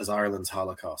as Ireland's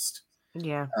Holocaust.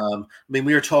 Yeah. I mean,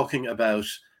 we are talking about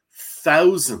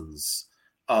thousands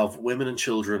of women and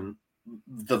children,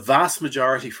 the vast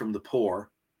majority from the poorer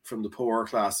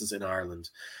classes in Ireland,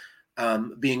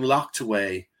 being locked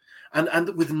away and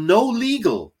with no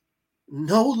legal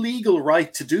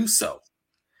right to do so.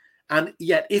 And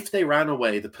yet, if they ran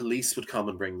away, the police would come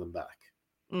and bring them back.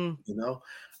 You know?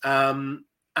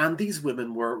 And these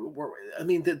women were I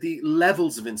mean, the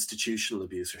levels of institutional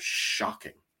abuse are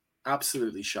shocking.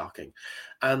 Absolutely shocking.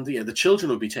 And the children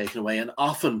would be taken away and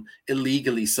often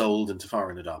illegally sold into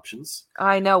foreign adoptions.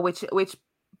 I know, which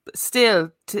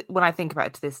still, when I think about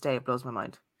it to this day, it blows my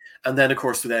mind. And then, of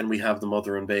course, we have the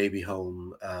mother and baby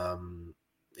home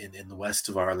in the west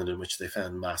of Ireland, in which they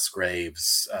found mass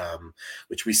graves,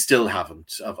 which we still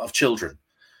haven't, of children,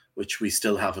 which we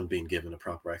still haven't been given a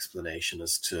proper explanation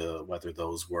as to whether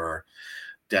those were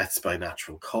deaths by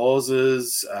natural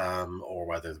causes, or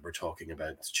whether we're talking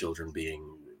about children being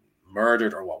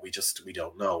murdered or what. We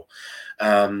don't know.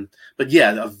 But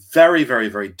yeah, a very, very,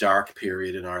 very dark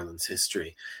period in Ireland's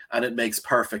history. And it makes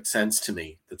perfect sense to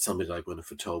me that somebody like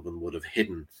Winifred Tobin would have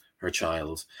hidden her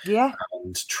child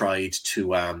and tried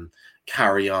to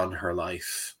carry on her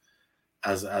life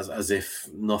as if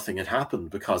nothing had happened,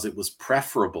 because it was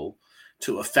preferable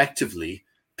to effectively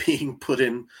being put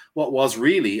in what was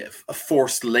really a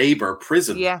forced labor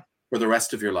prison for the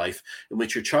rest of your life, in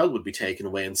which your child would be taken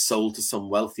away and sold to some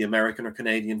wealthy American or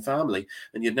Canadian family,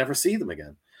 and you'd never see them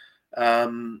again.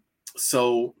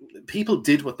 So people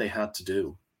did what they had to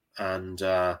do. And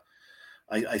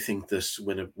I think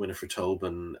that Winifred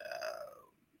Tobin,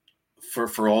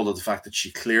 for all of the fact that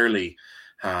she clearly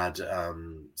had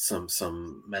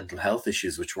some mental health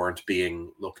issues which weren't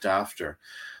being looked after,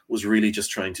 was really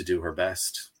just trying to do her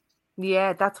best.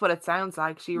 Yeah, that's what it sounds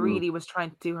like. She really was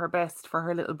trying to do her best for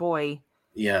her little boy.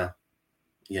 Yeah.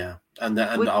 And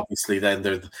obviously then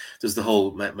there's the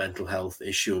whole mental health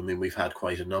issue. I mean, we've had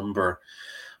quite a number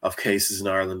of cases in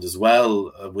Ireland as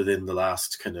well within the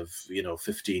last kind of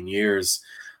 15 years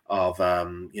of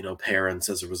parents,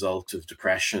 as a result of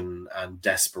depression and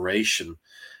desperation,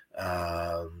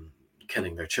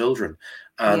 killing their children.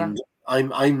 And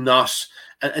I'm not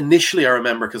initially, I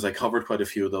remember, because I covered quite a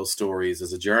few of those stories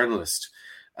as a journalist,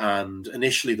 and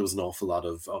initially there was an awful lot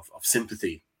of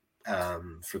sympathy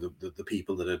for the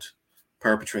people that had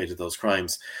perpetrated those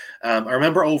crimes. I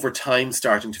remember over time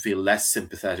starting to feel less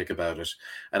sympathetic about it,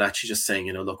 and actually just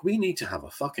saying, look, we need to have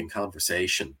a fucking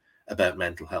conversation about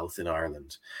mental health in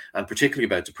Ireland, and particularly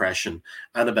about depression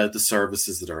and about the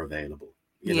services that are available.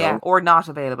 Or not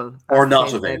available.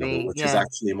 Which is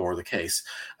actually more the case.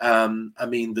 I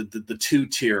mean, the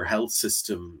two-tier health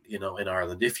system, in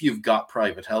Ireland, if you've got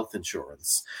private health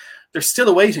insurance, there's still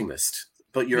a waiting list,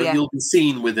 but you'll be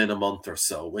seen within a month or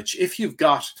so, which, if you've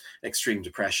got extreme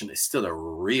depression, is still a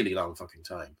really long fucking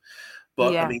time.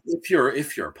 But I mean, if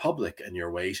you're public and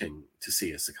you're waiting to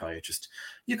see a psychiatrist,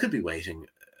 you could be waiting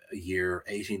a year,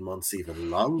 18 months,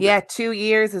 even longer. Yeah, 2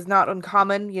 years is not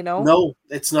uncommon, No,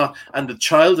 it's not. And the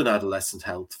child and adolescent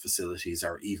health facilities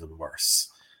are even worse.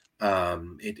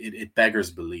 It beggars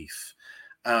belief.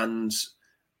 And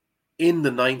in the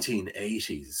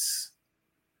 1980s,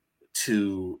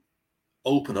 to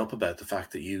open up about the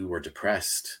fact that you were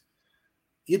depressed,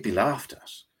 you'd be laughed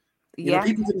at.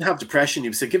 People didn't have depression.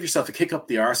 You'd say, give yourself a kick up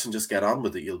the arse and just get on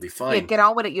with it. You'll be fine. Yeah, get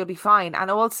on with it. You'll be fine.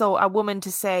 And also a woman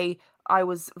to say, I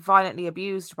was violently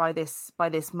abused by this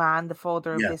man, the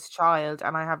father of this child,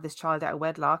 and I have this child out of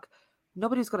wedlock.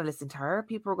 Nobody's going to listen to her.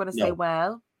 People are going to say,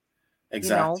 well,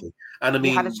 exactly. And I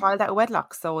mean, you had a child out of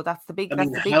wedlock, so that's the big. Red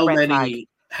flag.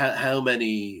 How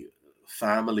many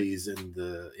families in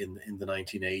the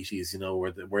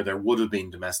 1980s, where there would have been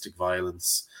domestic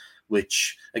violence,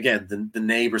 which again the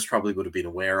neighbors probably would have been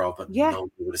aware of, but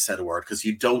nobody would have said a word, because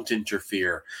you don't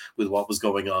interfere with what was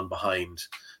going on behind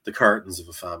the curtains of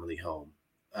a family home.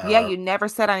 You never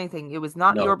said anything. It was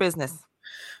not your business.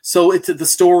 So the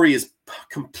story is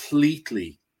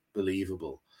completely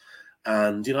believable.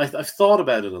 And, I've thought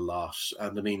about it a lot.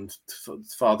 And I mean,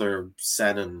 Father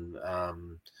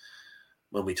Senan,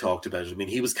 when we talked about it, I mean,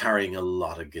 he was carrying a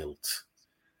lot of guilt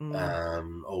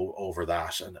over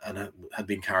that, and had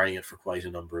been carrying it for quite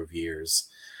a number of years,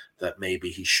 that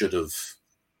maybe he should have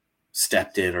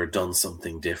stepped in or done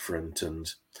something different.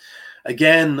 And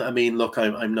again, I mean, look,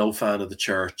 I'm no fan of the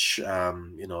church.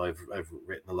 I've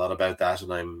written a lot about that,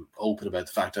 and I'm open about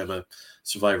the fact I'm a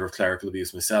survivor of clerical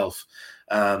abuse myself.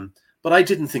 But I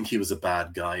didn't think he was a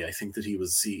bad guy. I think that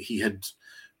he had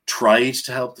tried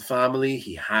to help the family.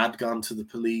 He had gone to the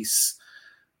police.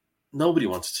 Nobody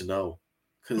wanted to know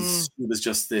because he was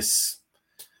just this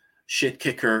shit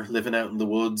kicker living out in the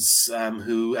woods,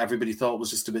 who everybody thought was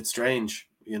just a bit strange,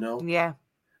 Yeah.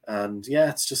 And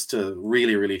it's just a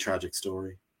really, really tragic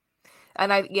story.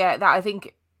 And I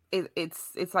think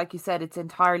it's like you said, it's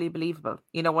entirely believable.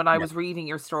 When I was reading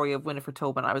your story of Winifred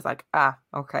Tobin, I was like,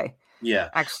 okay. Yeah.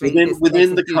 Actually,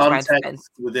 within the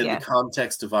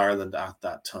context of Ireland at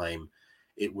that time,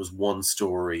 it was one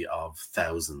story of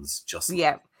thousands.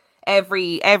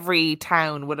 Every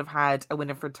town would have had a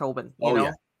Winifred Tobin. You know?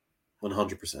 Yeah.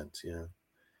 100%. Yeah.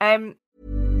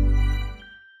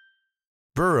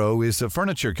 Burrow is a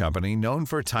furniture company known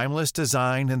for timeless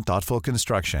design and thoughtful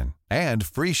construction and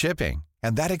free shipping,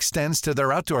 and that extends to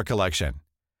their outdoor collection.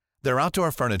 Their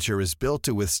outdoor furniture is built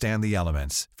to withstand the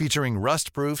elements, featuring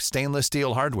rust-proof stainless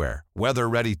steel hardware,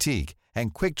 weather-ready teak,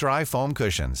 and quick-dry foam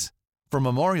cushions. For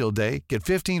Memorial Day, get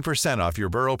 15% off your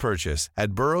Burrow purchase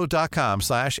at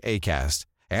burrow.com/acast,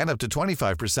 and up to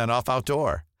 25% off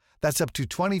outdoor. That's up to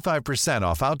 25%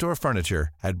 off outdoor furniture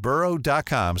at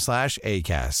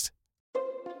burrow.com/acast.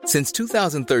 Since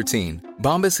 2013,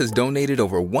 Bombas has donated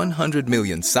over 100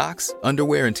 million socks,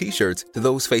 underwear, and T-shirts to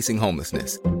those facing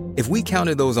homelessness. If we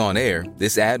counted those on air,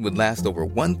 this ad would last over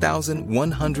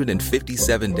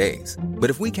 1,157 days. But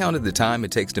if we counted the time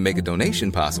it takes to make a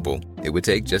donation possible, it would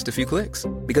take just a few clicks.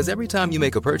 Because every time you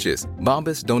make a purchase,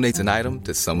 Bombas donates an item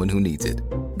to someone who needs it.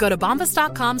 Go to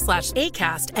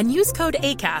bombas.com/ACAST and use code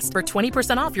ACAST for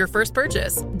 20% off your first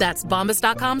purchase. That's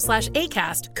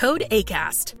bombas.com/ACAST, code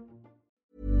ACAST.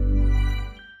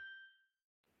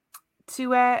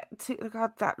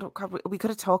 We could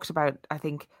have talked about, I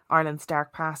think, Ireland's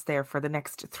dark past there for the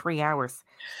next 3 hours.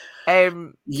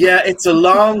 It's a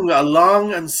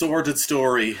long and sordid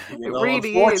story. It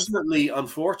really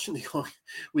unfortunately,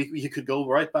 you could go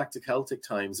right back to Celtic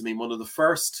times. I mean, one of the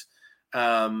first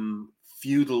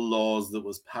feudal laws that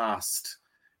was passed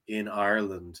in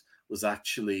Ireland was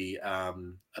actually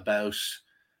about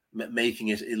making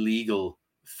it illegal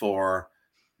for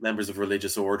members of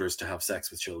religious orders to have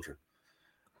sex with children.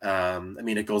 I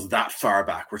mean, it goes that far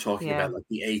back. We're talking about like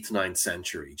the 8th, 9th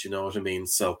century. Do you know what I mean?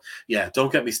 So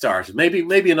don't get me started.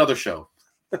 Maybe another show.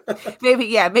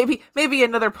 maybe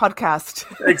another podcast.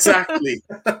 Exactly.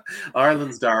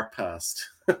 Ireland's dark past.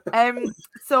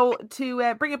 So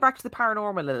to bring it back to the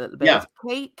paranormal a little bit,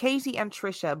 Katie and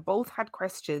Trisha both had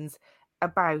questions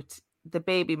about the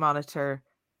baby monitor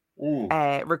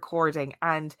recording,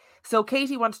 and so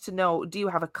Katie wanted to know, do you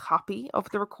have a copy of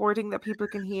the recording that people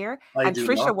can hear? And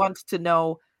Trisha wanted to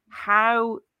know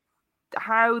how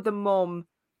the mum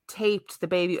taped the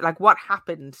baby, like what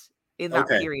happened in that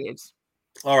period.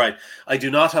 All right, I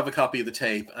do not have a copy of the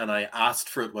tape, and I asked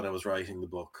for it when I was writing the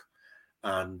book,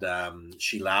 and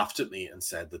she laughed at me and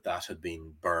said that had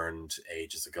been burned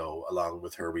ages ago along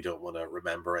with her. We don't want to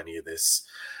remember any of this.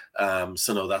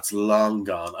 So no, that's long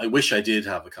gone. I wish I did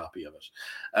have a copy of it.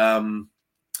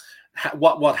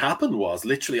 What happened was,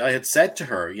 literally, I had said to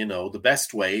her, the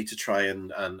best way to try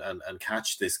and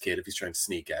catch this kid if he's trying to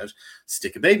sneak out,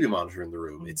 stick a baby monitor in the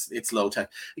room. It's low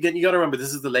tech. Again, you got to remember,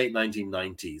 this is the late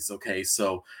 1990s. Okay,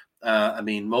 so I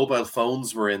mean, mobile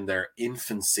phones were in their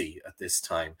infancy at this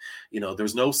time. There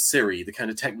was no Siri, the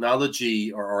kind of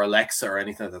technology, or Alexa or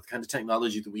anything like that. The kind of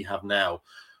technology that we have now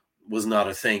was not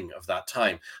a thing of that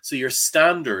time. So your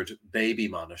standard baby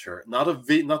monitor, not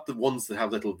the ones that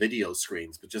have little video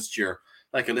screens, but just a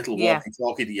little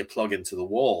walkie-talkie that you plug into the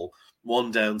wall,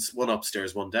 one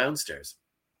upstairs, one downstairs.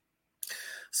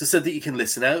 So said that you can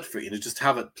listen out for it, just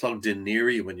have it plugged in near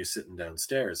you when you're sitting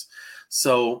downstairs.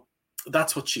 So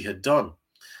that's what she had done.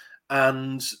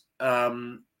 And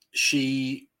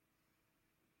she,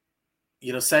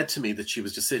 said to me that she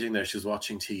was just sitting there, she was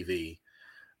watching TV,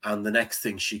 and the next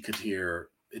thing she could hear,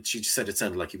 she said it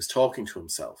sounded like he was talking to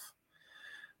himself.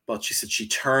 But she said she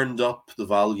turned up the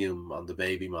volume on the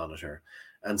baby monitor,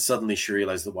 and suddenly she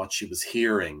realized that what she was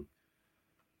hearing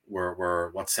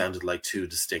were what sounded like two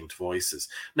distinct voices.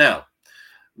 Now,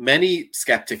 many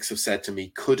skeptics have said to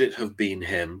me, could it have been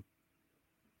him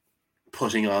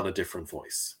putting on a different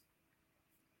voice?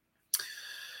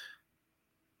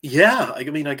 Yeah, I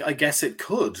mean, I guess it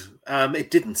could.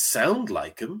 It didn't sound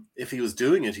like him. If he was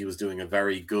doing it, he was doing a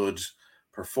very good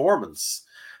performance.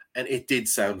 And it did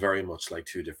sound very much like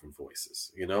two different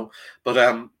voices,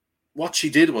 But what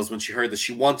she did was, when she heard that,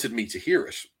 she wanted me to hear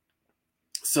it.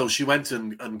 So she went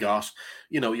and got,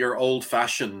 your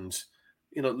old-fashioned,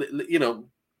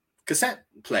 cassette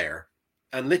player,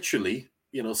 and literally,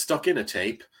 stuck in a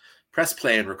tape, pressed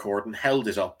play and record, and held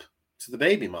it up to the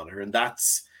baby monitor, and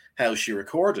that's how she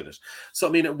recorded it. So,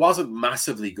 I mean, it wasn't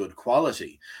massively good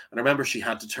quality. And I remember she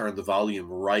had to turn the volume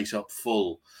right up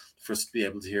full for us to be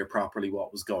able to hear properly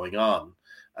what was going on.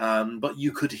 But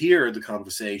you could hear the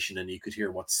conversation, and you could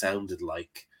hear what sounded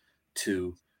like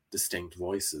two distinct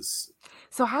voices.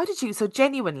 So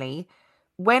genuinely,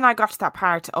 when I got to that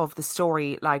part of the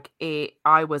story, like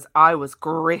I was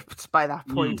gripped by that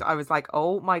point. I was like,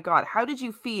 oh my God, how did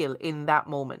you feel in that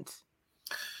moment?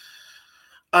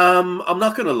 I'm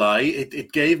not going to lie.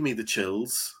 It gave me the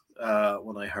chills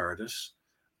when I heard it.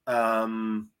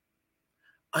 I'm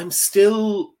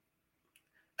still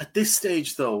at this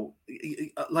stage, though,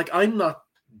 like, I'm not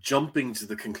jumping to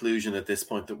the conclusion at this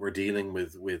point that we're dealing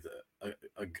with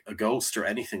a ghost or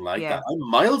anything like that. I'm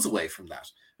miles away from that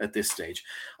at this stage.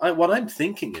 What I'm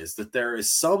thinking is that there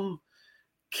is some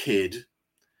kid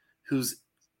who's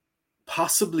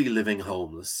possibly living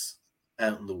homeless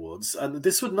out in the woods, and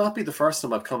this would not be the first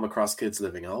time I've come across kids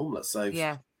living homeless.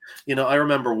 I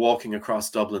remember walking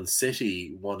across Dublin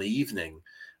City one evening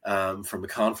from the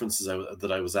conferences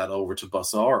that I was at over to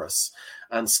Busaras,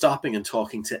 and stopping and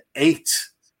talking to 8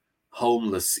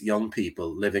 homeless young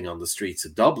people living on the streets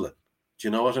of Dublin. Do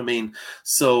you know what I mean?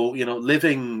 So,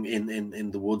 living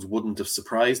in the woods wouldn't have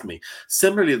surprised me.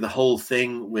 Similarly, the whole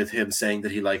thing with him saying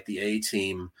that he liked the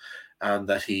A-Team and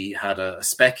that he had a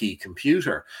specky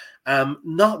computer.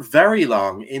 Not very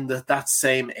long in that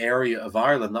same area of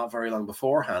Ireland, not very long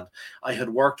beforehand, I had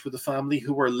worked with a family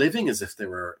who were living as if they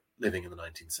were living in the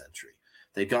 19th century.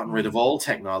 They'd gotten rid of all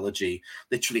technology,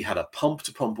 literally had a pump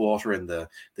to pump water in the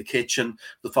kitchen.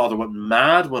 The father went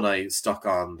mad when I stuck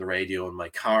on the radio in my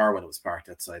car when it was parked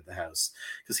outside the house,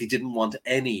 because he didn't want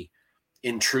any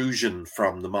intrusion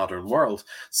from the modern world.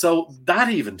 So that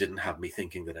even didn't have me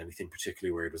thinking that anything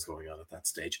particularly weird was going on at that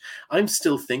stage. I'm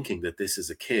still thinking that this is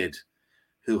a kid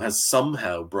who has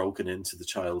somehow broken into the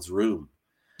child's room.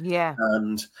 Yeah.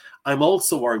 And I'm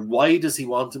also worried, why does he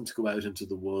want him to go out into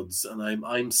the woods? And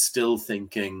I'm still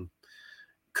thinking,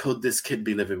 could this kid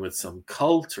be living with some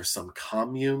cult or some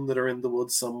commune that are in the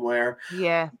woods somewhere?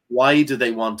 Yeah. Why do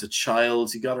they want a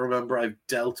child? You got to remember, I've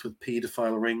dealt with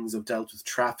pedophile rings. I've dealt with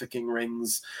trafficking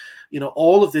rings.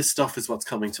 All of this stuff is what's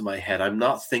coming to my head. I'm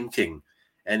not thinking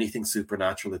anything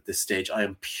supernatural at this stage. I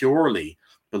am purely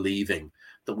believing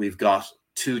that we've got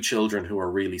 2 children who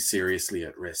are really seriously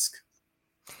at risk.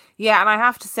 Yeah, and I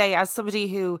have to say, as somebody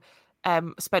who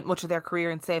spent much of their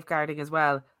career in safeguarding as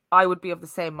well, I would be of the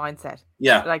same mindset.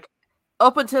 Yeah. Like,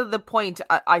 up until the point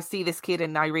I see this kid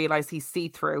and I realize he's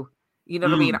see-through. You know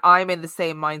what I mean? I'm in the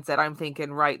same mindset. I'm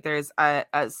thinking, right, there's a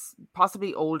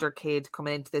possibly older kid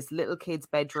coming into this little kid's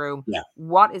bedroom. Yeah.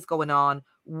 What is going on?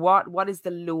 What is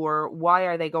the lure? Why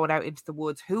are they going out into the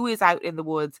woods? Who is out in the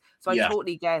woods? So I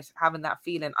totally get having that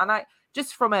feeling. And I,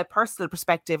 just from a personal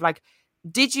perspective, like,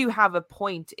 did you have a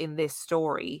point in this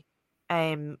story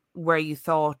where you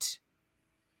thought,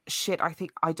 shit, I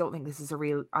don't think this is a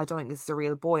real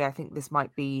boy. I think this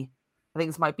might be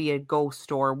a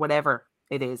ghost or whatever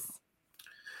it is?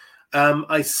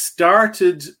 I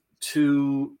started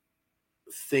to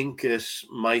think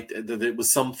that it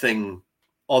was something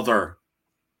other.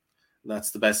 That's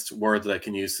the best word that I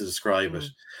can use to describe it.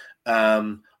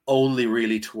 Only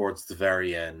really towards the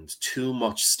very end. Too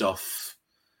much stuff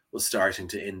was starting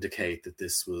to indicate that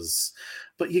this was...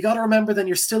 But you got to remember, then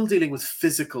you're still dealing with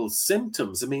physical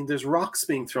symptoms. I mean, there's rocks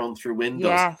being thrown through windows.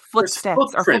 Yeah,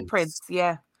 footsteps or footprints.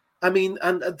 Yeah. I mean,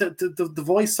 and the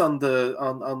voice on the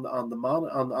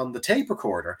tape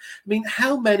recorder. I mean,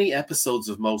 how many episodes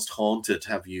of Most Haunted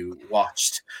have you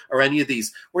watched, or any of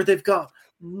these, where they've got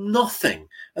nothing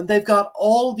and they've got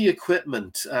all the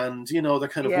equipment, and they're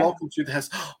kind of walking through the house.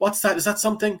 What's that? Is that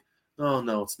something? Oh,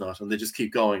 no, it's not. And they just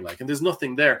keep going, and there's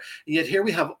nothing there. And yet here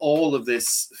we have all of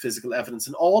this physical evidence,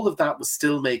 and all of that was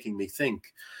still making me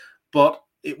think. But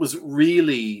it was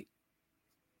really,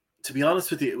 to be honest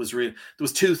with you, there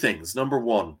was 2 things. Number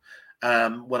one,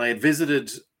 when I had visited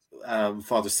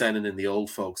Father Senan in the old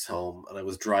folks' home, and I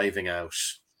was driving out,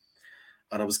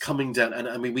 and I was coming down, and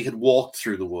I mean, we had walked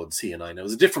through the woods, he and I. Now, it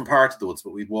was a different part of the woods,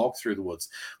 but we'd walked through the woods.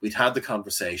 We'd had the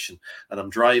conversation, and I'm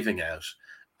driving out,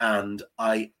 and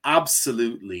I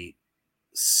absolutely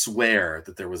swear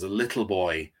that there was a little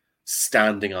boy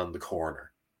standing on the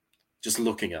corner, just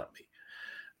looking at me.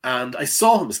 And I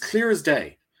saw him as clear as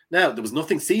day. Now, there was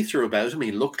nothing see-through about him.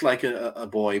 He looked like a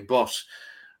boy, but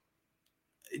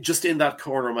just in that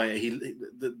corner of my...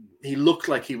 He looked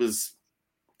like he was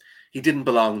He didn't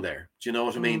belong there. Do you know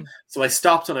what I mean? So I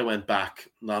stopped and I went back.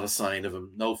 Not a sign of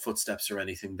him. No footsteps or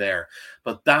anything there.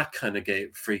 But that kind of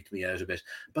freaked me out a bit.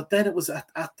 But then it was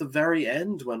at the very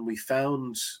end when we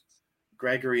found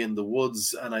Gregory in the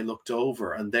woods and I looked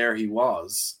over and there he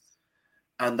was.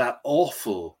 And that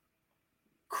awful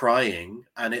crying.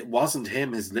 And it wasn't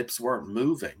him. His lips weren't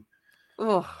moving.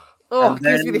 Oh, it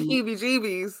gives me the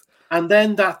heebie-jeebies. And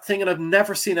then that thing, and I've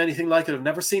never seen anything like it. I've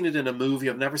never seen it in a movie.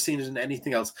 I've never seen it in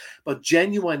anything else. But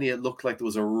genuinely, it looked like there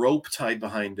was a rope tied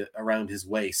behind it, around his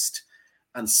waist,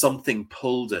 and something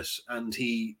pulled it. And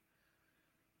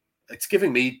it's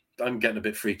giving me, I'm getting a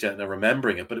bit freaked out now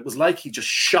remembering it, but it was like he just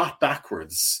shot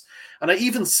backwards. And I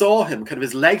even saw him, kind of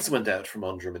his legs went out from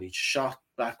under him, and he shot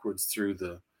backwards through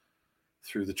the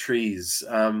trees.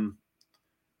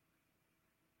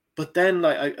 But then,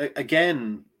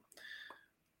 again,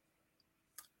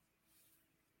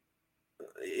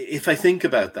 if I think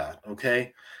about that,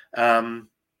 okay,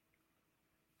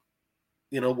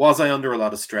 was I under a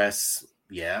lot of stress?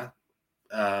 Yeah.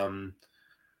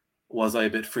 Was I a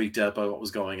bit freaked out by what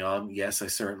was going on? Yes, I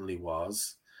certainly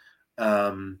was.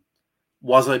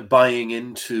 Was I buying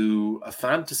into a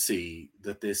fantasy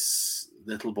that this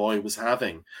little boy was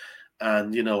having?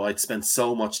 And, I'd spent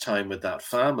so much time with that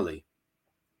family.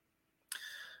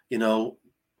 I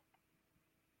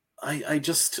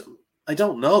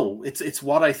don't know. It's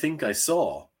what I think I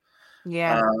saw.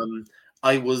 Yeah.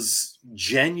 I was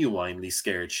genuinely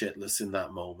scared shitless in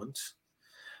that moment.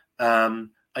 I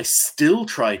still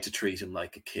tried to treat him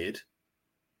like a kid.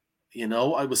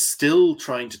 I was still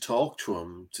trying to talk to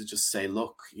him to just say,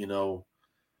 look, do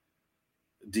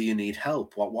you need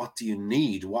help? What do you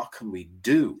need? What can we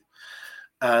do?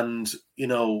 And,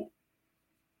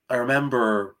 I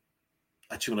remember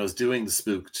actually when I was doing the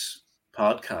Spooked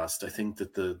podcast, I think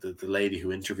that the lady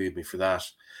who interviewed me for that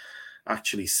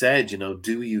actually said,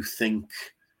 do you think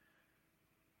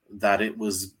that it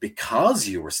was because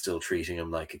you were still treating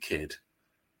him like a kid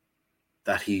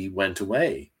that he went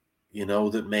away?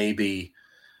 That maybe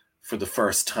for the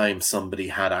first time somebody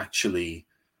had actually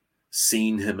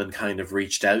seen him and kind of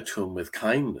reached out to him with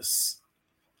kindness,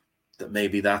 that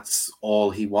maybe that's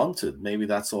all he wanted. Maybe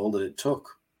that's all that it took.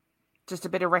 Just a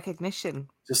bit of recognition.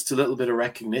 Just a little bit of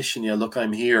recognition. Yeah, look,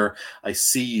 I'm here. I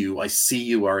see you. I see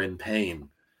you are in pain.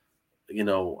 I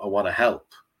want to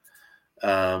help.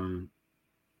 I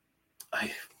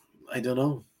don't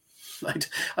know.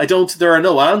 I don't. There are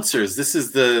no answers. This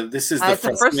is the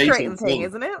frustrating thing,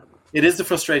 isn't it? It is the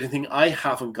frustrating thing. I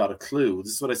haven't got a clue.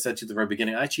 This is what I said to you at the very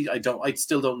beginning. Actually, I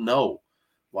still don't know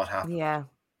what happened. Yeah,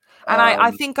 and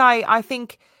I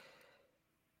think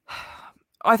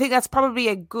that's probably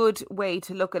a good way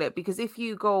to look at it, because if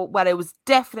you go, well, it was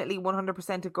definitely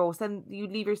 100% a ghost, then you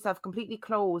leave yourself completely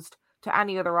closed to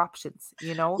any other options,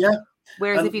 Yeah.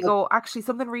 Whereas if you go, actually,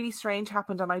 something really strange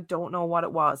happened and I don't know what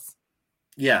it was.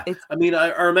 Yeah. I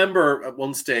remember at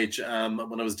one stage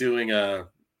when I was doing a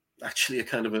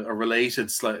kind of a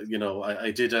related, I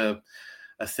did a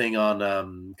thing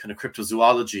on kind of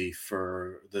cryptozoology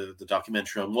for the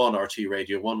documentary on RT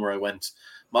Radio 1, where I went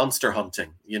monster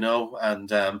hunting,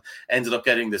 and ended up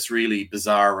getting this really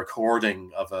bizarre recording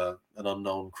of an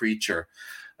unknown creature.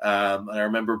 And I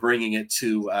remember bringing it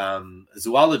to a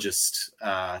zoologist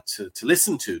to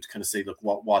listen to kind of say, look,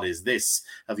 what is this?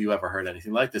 Have you ever heard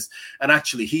anything like this? And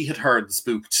actually, he had heard the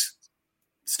Spooked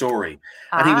story,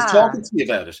 and he was talking to me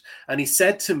about it. And he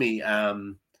said to me,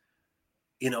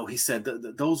 he said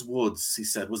that those woods, he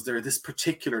said, was there this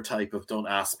particular type of, don't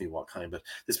ask me what kind, but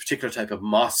this particular type of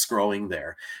moss growing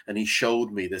there. And he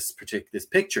showed me this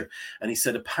picture. And he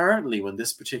said, apparently when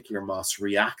this particular moss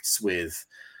reacts with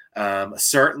a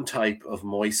certain type of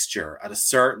moisture at a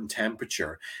certain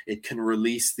temperature, it can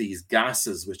release these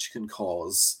gases, which can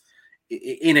cause,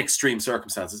 in extreme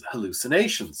circumstances,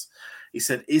 hallucinations. He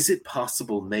said, is it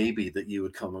possible maybe that you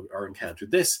would come or encounter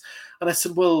this? And I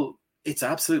said, well, it's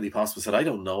absolutely possible. I said, I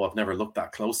don't know. I've never looked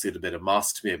that closely at a bit of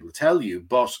moss to be able to tell you.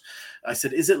 But I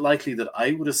said, is it likely that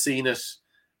I would have seen it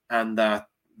and that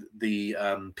the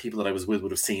people that I was with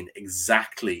would have seen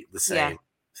exactly the same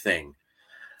thing?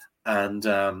 And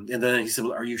then he said,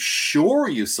 well, are you sure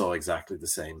you saw exactly the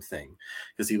same thing?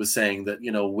 Because he was saying that,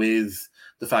 with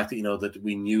the fact that, that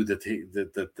we knew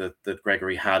that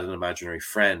Gregory had an imaginary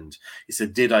friend. He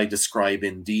said, did I describe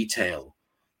in detail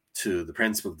to the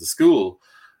principal of the school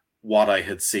what I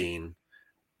had seen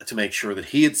to make sure that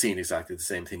he had seen exactly the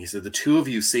same thing? He said, the two of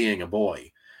you seeing a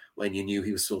boy when you knew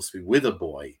he was supposed to be with a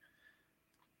boy,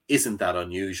 isn't that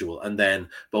unusual? And then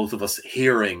both of us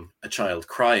hearing a child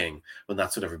crying when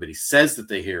that's what everybody says that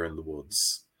they hear in the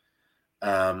woods.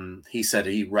 He said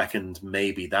he reckoned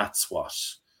maybe that's what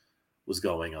was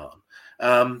going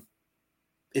on.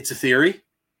 It's a theory.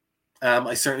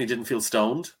 I certainly didn't feel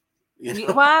stoned. You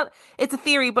know? Well, it's a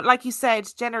theory, but like you said,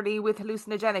 generally with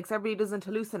hallucinogenics, everybody doesn't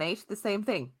hallucinate the same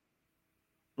thing.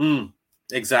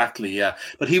 Exactly, yeah.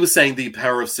 But he was saying the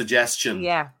power of suggestion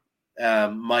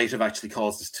might have actually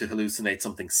caused us to hallucinate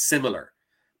something similar.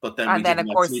 But then we didn't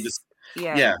actually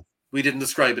we didn't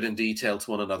describe it in detail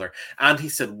to one another. And he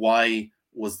said, why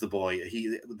was the boy?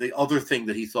 The other thing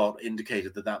that he thought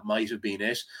indicated that might have been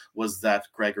it was that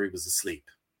Gregory was asleep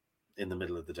in the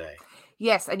middle of the day.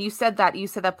 Yes, and you said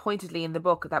that pointedly in the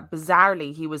book, that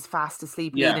bizarrely he was fast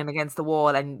asleep leaning against the wall,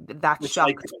 and that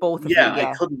shocked both of you.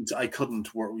 Yeah, I couldn't,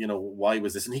 why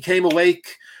was this? And he came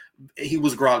awake, he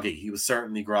was groggy. He was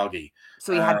certainly groggy.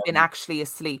 So he had been actually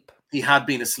asleep. He had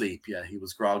been asleep, yeah. He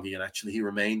was groggy, and actually he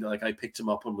remained, like, I picked him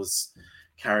up and was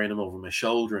carrying him over my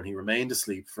shoulder, and he remained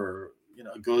asleep for,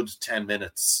 a good 10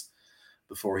 minutes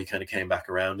before he kind of came back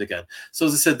around again. So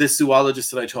as I said, this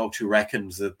zoologist that I talked to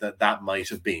reckons that might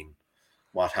have been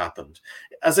what happened.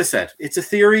 As I said, it's a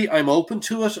theory. I'm open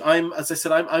to it.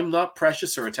 I'm not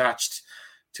precious or attached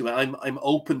to it. I'm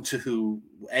open to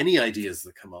any ideas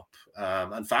that come up,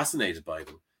 and fascinated by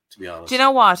them, to be honest. Do you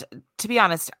know what? To be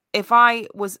honest, if I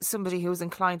was somebody who was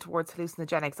inclined towards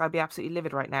hallucinogenics, I'd be absolutely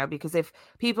livid right now, because if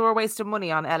people were wasting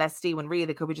money on LSD when really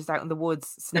they could be just out in the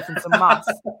woods sniffing some moss.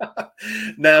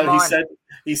 No,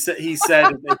 he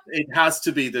said it has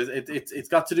to be it's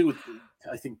got to do with,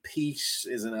 I think peat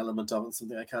is an element of it,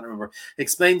 something I can't remember. He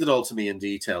explained it all to me in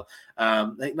detail.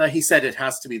 Now he said it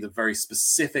has to be the very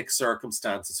specific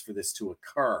circumstances for this to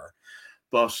occur,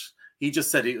 but he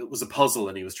just said it was a puzzle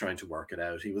and he was trying to work it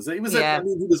out. He was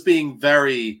being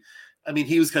very,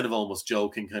 he was kind of almost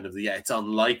joking, kind of it's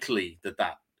unlikely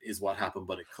that is what happened,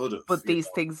 but it could have. But these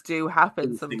things do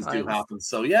happen sometimes. Things do happen.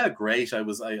 So yeah, great. I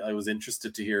was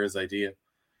interested to hear his idea.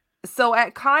 So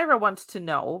Kyra wanted to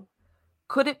know,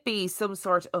 could it be some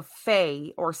sort of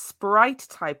fae or sprite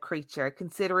type creature,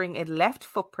 considering it left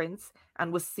footprints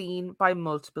and was seen by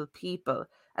multiple people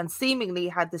and seemingly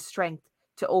had the strength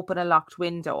to open a locked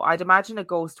window? I'd imagine a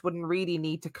ghost wouldn't really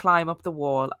need to climb up the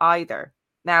wall either.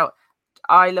 Now,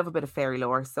 I love a bit of fairy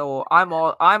lore, so I'm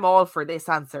all for this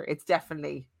answer. It's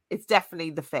definitely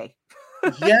the fae.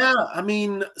 Yeah,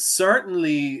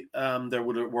 certainly there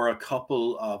were a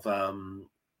couple of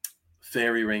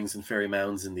fairy rings and fairy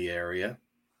mounds in the area.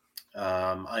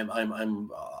 I'm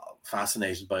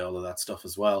fascinated by all of that stuff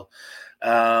as well.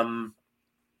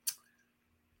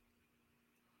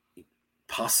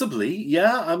 Possibly,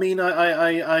 yeah.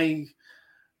 I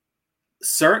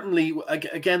certainly,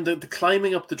 again, the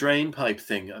climbing up the drain pipe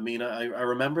thing. I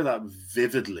remember that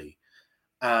vividly,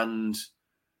 and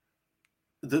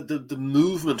the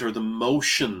movement or the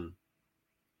motion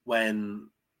when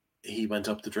he went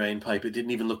up the drain pipe, it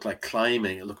didn't even look like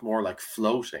climbing. It looked more like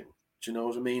floating. Do you know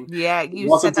what I mean? Yeah,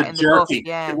 you said that in the book.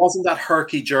 Yeah. It wasn't that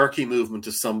herky-jerky movement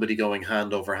of somebody going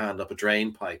hand over hand up a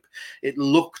drain pipe. It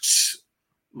looked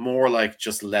more like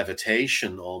just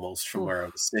levitation almost from where I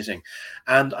was sitting.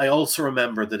 And I also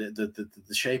remember that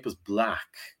the shape was black,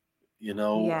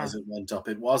 as it went up.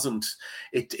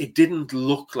 It didn't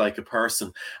look like a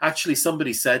person. Actually,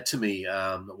 somebody said to me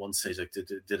at one stage, like,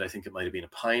 did I think it might have been a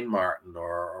pine marten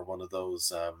or one of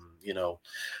those,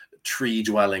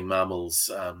 tree-dwelling mammals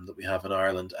that we have in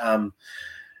Ireland.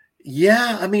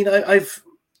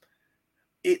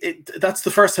 That's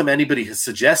the first time anybody has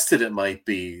suggested it might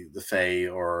be the fae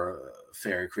or a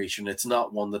fairy creature, and it's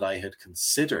not one that I had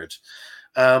considered.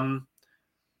 I'd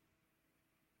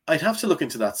have to look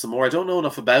into that some more. I don't know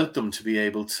enough about them to be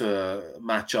able to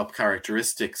match up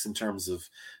characteristics in terms of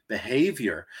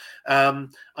behavior.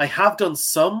 I have done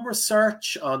some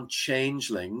research on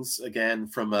changelings, again,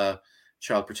 from a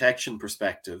child protection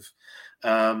perspective.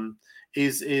 Sorry,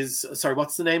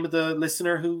 what's the name of the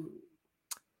listener who?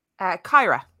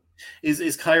 Kyra. Is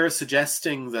Kyra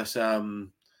suggesting that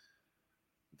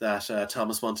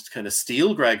Thomas wanted to kind of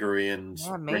steal Gregory and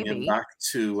bring him back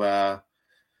to?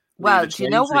 Well, do you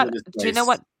know what? Do you know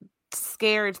what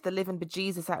scared the living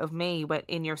bejesus out of me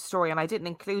in your story, and I didn't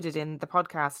include it in the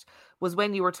podcast, was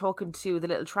when you were talking to the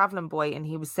little traveling boy, and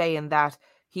he was saying that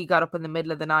he got up in the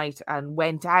middle of the night and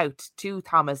went out to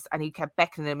Thomas, and he kept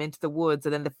beckoning him into the woods,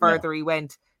 and then the further he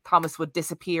went, Thomas would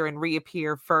disappear and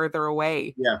reappear further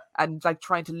away. Yeah. And like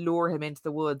trying to lure him into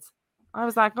the woods. I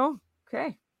was like, oh,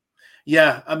 okay.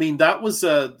 Yeah, that was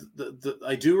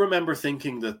I do remember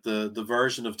thinking that the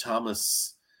version of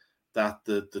Thomas that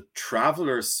the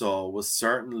travelers saw was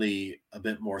certainly a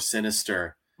bit more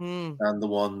sinister than the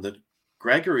one that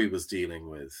Gregory was dealing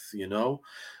with,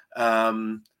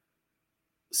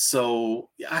 So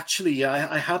actually,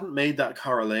 I hadn't made that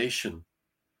correlation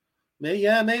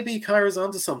Maybe Kyra's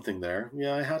onto something there.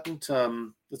 Yeah, I hadn't.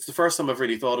 It's the first time I've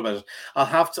really thought about it. I'll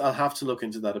have to look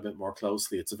into that a bit more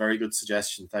closely. It's a very good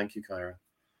suggestion. Thank you, Kyra.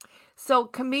 So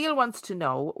Camille wants to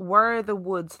know, were the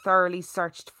woods thoroughly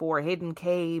searched for hidden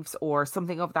caves or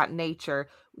something of that nature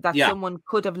that someone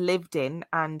could have lived in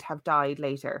and have died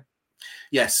later?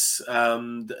 Yes.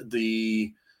 Around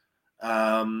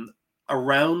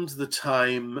the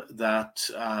time that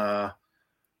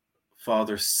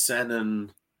Father Senan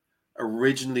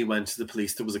originally went to the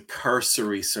police, there was a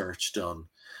cursory search done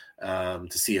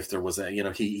to see if there was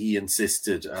he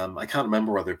insisted. I can't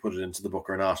remember whether he put it into the book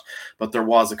or not, but there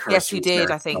was a cursory Yes, he did,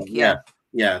 search I think. Yeah,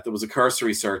 there was a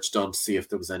cursory search done to see if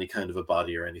there was any kind of a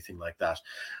body or anything like that.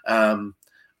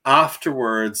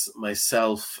 Afterwards,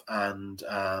 myself and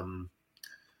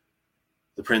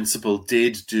the principal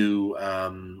did do,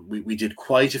 we did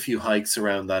quite a few hikes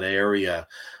around that area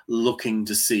looking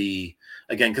to see,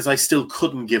 again, because I still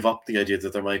couldn't give up the idea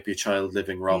that there might be a child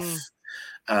living rough.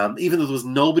 Even though there was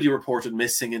nobody reported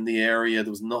missing in the area,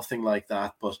 there was nothing like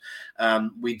that. But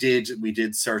we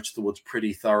did search the woods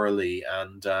pretty thoroughly.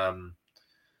 And,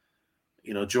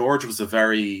 George was a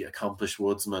very accomplished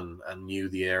woodsman and knew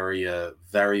the area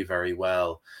very, very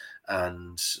well.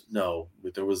 And no,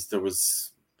 there was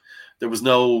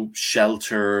no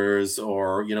shelters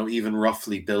or, even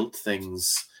roughly built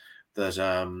things that,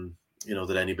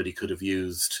 that anybody could have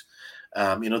used.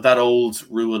 That old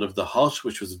ruin of the hut,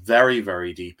 which was very,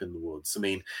 very deep in the woods. I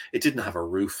mean, it didn't have a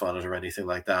roof on it or anything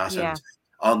like that. Yeah. And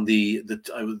on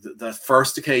the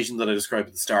first occasion that I described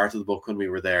at the start of the book when we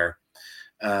were there,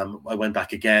 I went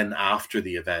back again after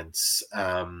the events.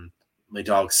 My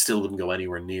dog still wouldn't go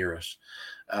anywhere near it.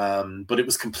 But it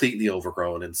was completely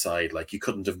overgrown inside. Like, you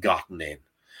couldn't have gotten in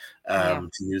to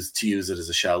use it as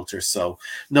a shelter. So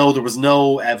no, there was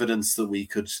no evidence that we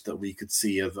could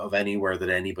see of anywhere that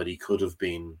anybody could have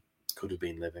been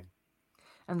living.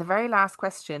 And the very last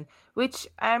question, which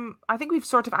I think we've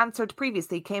sort of answered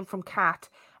previously, came from Kat,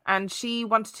 and she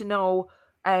wanted to know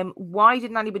why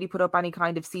didn't anybody put up any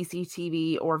kind of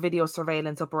CCTV or video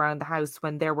surveillance up around the house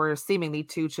when there were seemingly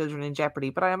 2 children in jeopardy?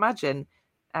 But I imagine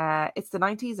it's the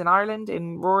 90s in Ireland,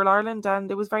 in rural Ireland, and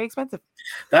it was very expensive.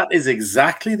 That is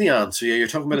exactly the answer. Yeah, you're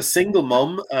talking about a single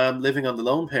mum living on the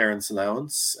lone parents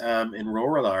allowance in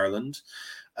rural Ireland.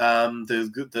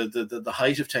 The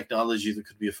height of technology that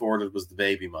could be afforded was the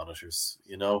baby monitors,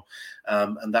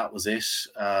 and that was it.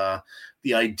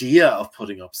 The idea of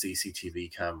putting up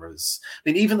CCTV cameras.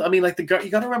 You got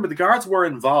to remember, the guards were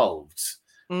involved,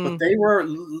 but they were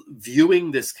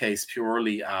viewing this case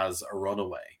purely as a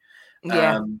runaway.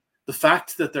 Yeah. The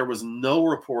fact that there was no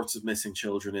reports of missing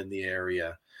children in the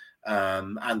area,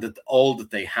 and that all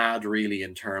that they had really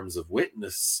in terms of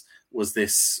witness was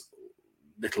this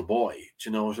little boy. Do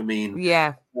you know what I mean?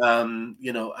 Yeah. And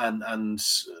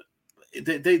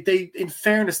they, in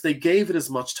fairness, they gave it as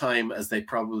much time as they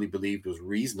probably believed was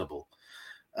reasonable.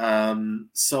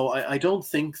 So I don't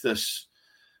think that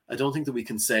we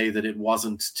can say that it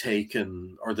wasn't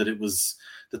taken, or that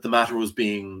that the matter was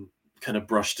being kind of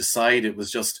brushed aside. It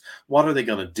was just, what are they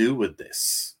going to do with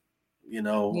this?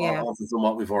 Other than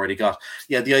what we've already got.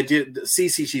 Yeah, the idea that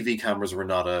CCTV cameras were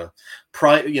not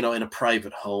in a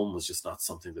private home was just not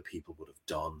something that people would have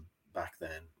done back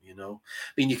then.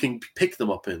 You can pick them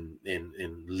up in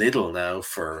Lidl now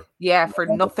for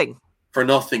nothing. For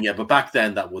nothing, yeah. But back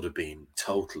then that would have been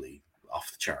totally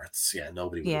off the charts. Yeah,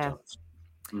 nobody would have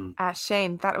done it.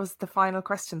 Shane, that was the final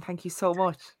question. Thank you so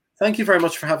much. Thank you very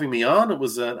much for having me on. It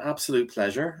was an absolute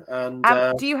pleasure. And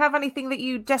do you have anything that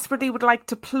you desperately would like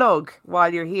to plug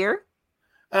while you're here?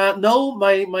 No,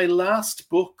 my last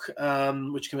book,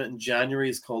 which came out in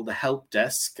January, is called The Help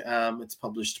Desk. It's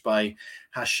published by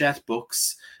Hachette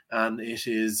Books, and it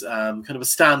is kind of a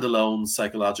standalone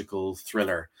psychological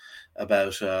thriller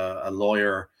about a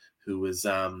lawyer who was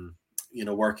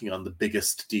working on the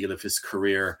biggest deal of his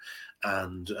career.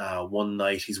 And one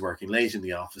night he's working late in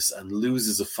the office and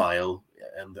loses a file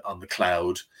on the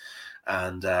cloud,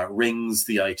 and rings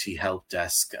the IT help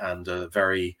desk, and a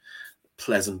very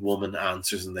pleasant woman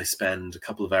answers, and they spend a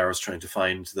couple of hours trying to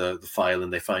find the file,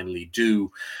 and they finally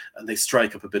do, and they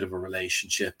strike up a bit of a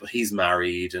relationship. But he's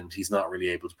married and he's not really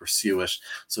able to pursue it,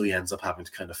 so he ends up having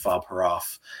to kind of fob her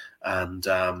off. And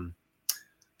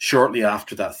shortly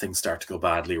after that, things start to go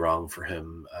badly wrong for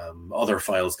him. Other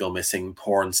files go missing.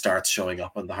 Porn starts showing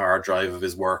up on the hard drive of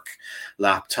his work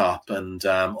laptop, and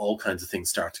all kinds of things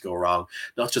start to go wrong,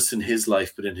 not just in his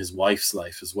life, but in his wife's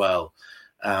life as well.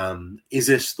 Is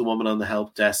it the woman on the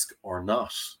help desk or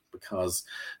not? because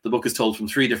the book is told from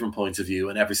 3 different points of view,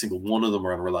 and every single one of them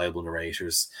are unreliable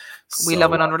narrators. We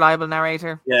love an unreliable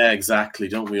narrator. Yeah, exactly.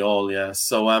 Don't we all? Yeah.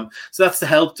 So that's The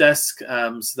Help Desk.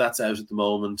 So that's out at the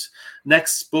moment.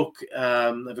 Next book,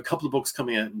 I have a couple of books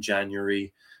coming out in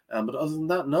January. But other than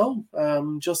that, no.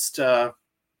 Just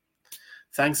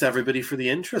thanks everybody for the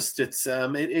interest. It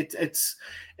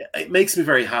makes me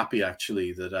very happy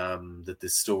actually that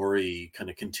this story kind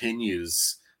of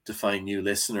continues to find new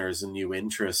listeners and new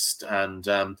interest. And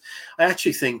I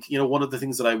actually think, one of the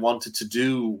things that I wanted to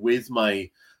do with my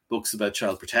books about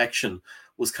child protection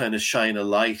was kind of shine a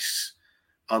light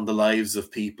on the lives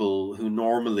of people who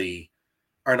normally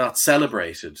are not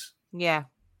celebrated. Yeah.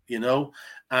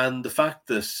 And the fact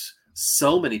that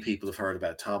so many people have heard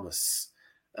about Thomas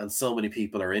and so many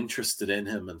people are interested in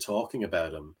him and talking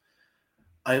about him,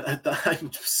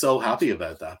 I'm so happy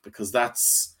about that, because I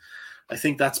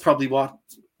think that's probably what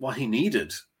he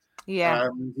needed. Yeah.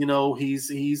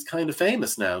 He's kind of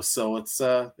famous now, so it's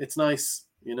nice,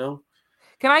 Can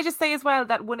I just say as well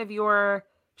that one of your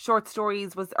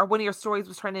stories was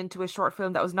turned into a short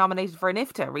film that was nominated for an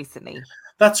IFTA recently?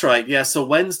 That's right. Yeah. So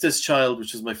Wednesday's Child,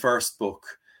 which was my first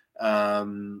book,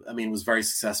 was very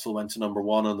successful, went to number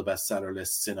 1 on the bestseller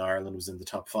lists in Ireland, was in the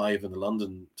top 5 in the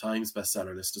London Times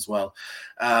bestseller list as well.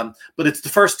 But it's the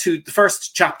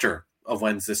first chapter of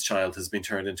Wednesday's Child has been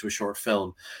turned into a short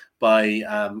film by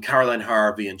Caroline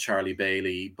Harvey and Charlie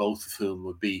Bailey, both of whom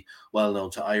would be well known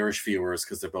to Irish viewers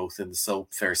because they're both in the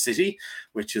soap Fair City,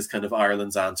 which is kind of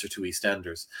Ireland's answer to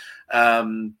EastEnders.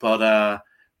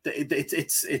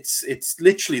 It's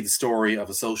literally the story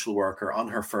of a social worker on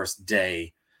her first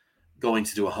day going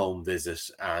to do a home visit,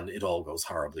 and it all goes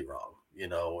horribly wrong.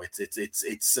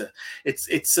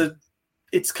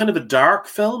 It's kind of a dark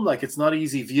film. Like, it's not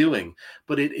easy viewing,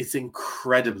 but it's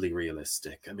incredibly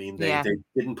realistic. They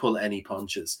didn't pull any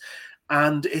punches,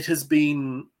 and it has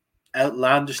been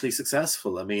outlandishly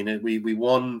successful. We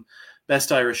won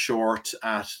Best Irish Short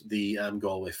at the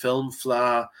Galway Film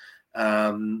Fleadh.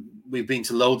 We've been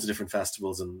to loads of different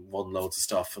festivals and won loads of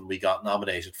stuff, and we got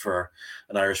nominated for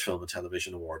an Irish Film and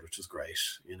Television Award, which was great.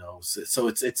 So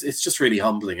it's just really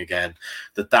humbling again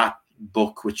that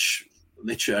book, which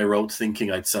literally I wrote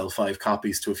thinking I'd sell 5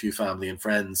 copies to a few family and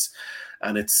friends,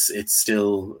 and it's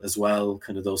still as well,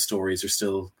 kind of those stories are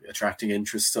still attracting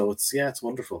interest. So it's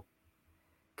wonderful.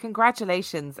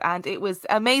 Congratulations, and it was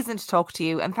amazing to talk to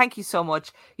you, and thank you so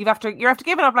much. You have to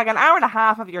give it up like an hour and a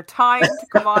half of your time to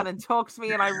come on and talk to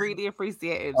me, and I really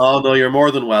appreciate it. Oh no, you're more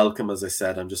than welcome. As I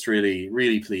said, I'm just really,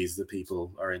 really pleased that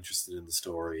people are interested in the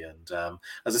story, and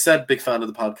as I said, big fan of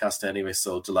the podcast anyway,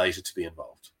 so delighted to be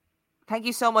involved. Thank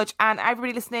you so much, and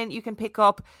everybody listening, you can pick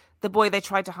up The Boy They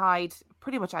Tried to Hide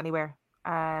pretty much anywhere.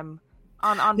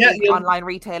 Online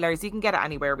retailers, you can get it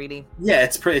anywhere really. Yeah,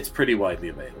 it's pretty widely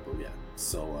available. Yeah.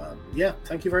 So,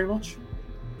 thank you very much.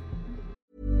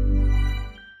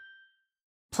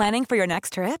 Planning for your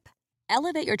next trip?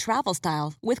 Elevate your travel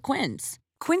style with Quince.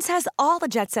 Quince has all the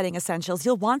jet-setting essentials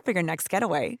you'll want for your next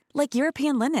getaway, like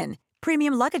European linen,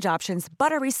 premium luggage options,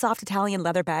 buttery soft Italian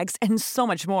leather bags, and so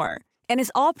much more. And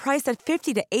is all priced at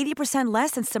 50 to 80%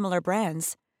 less than similar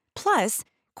brands. Plus,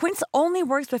 Quince only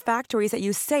works with factories that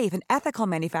use safe and ethical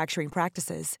manufacturing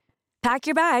practices. Pack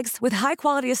your bags with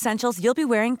high-quality essentials you'll be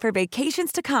wearing for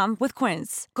vacations to come with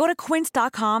Quince. Go to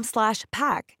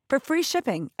quince.com/pack for free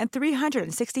shipping and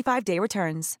 365-day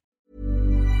returns.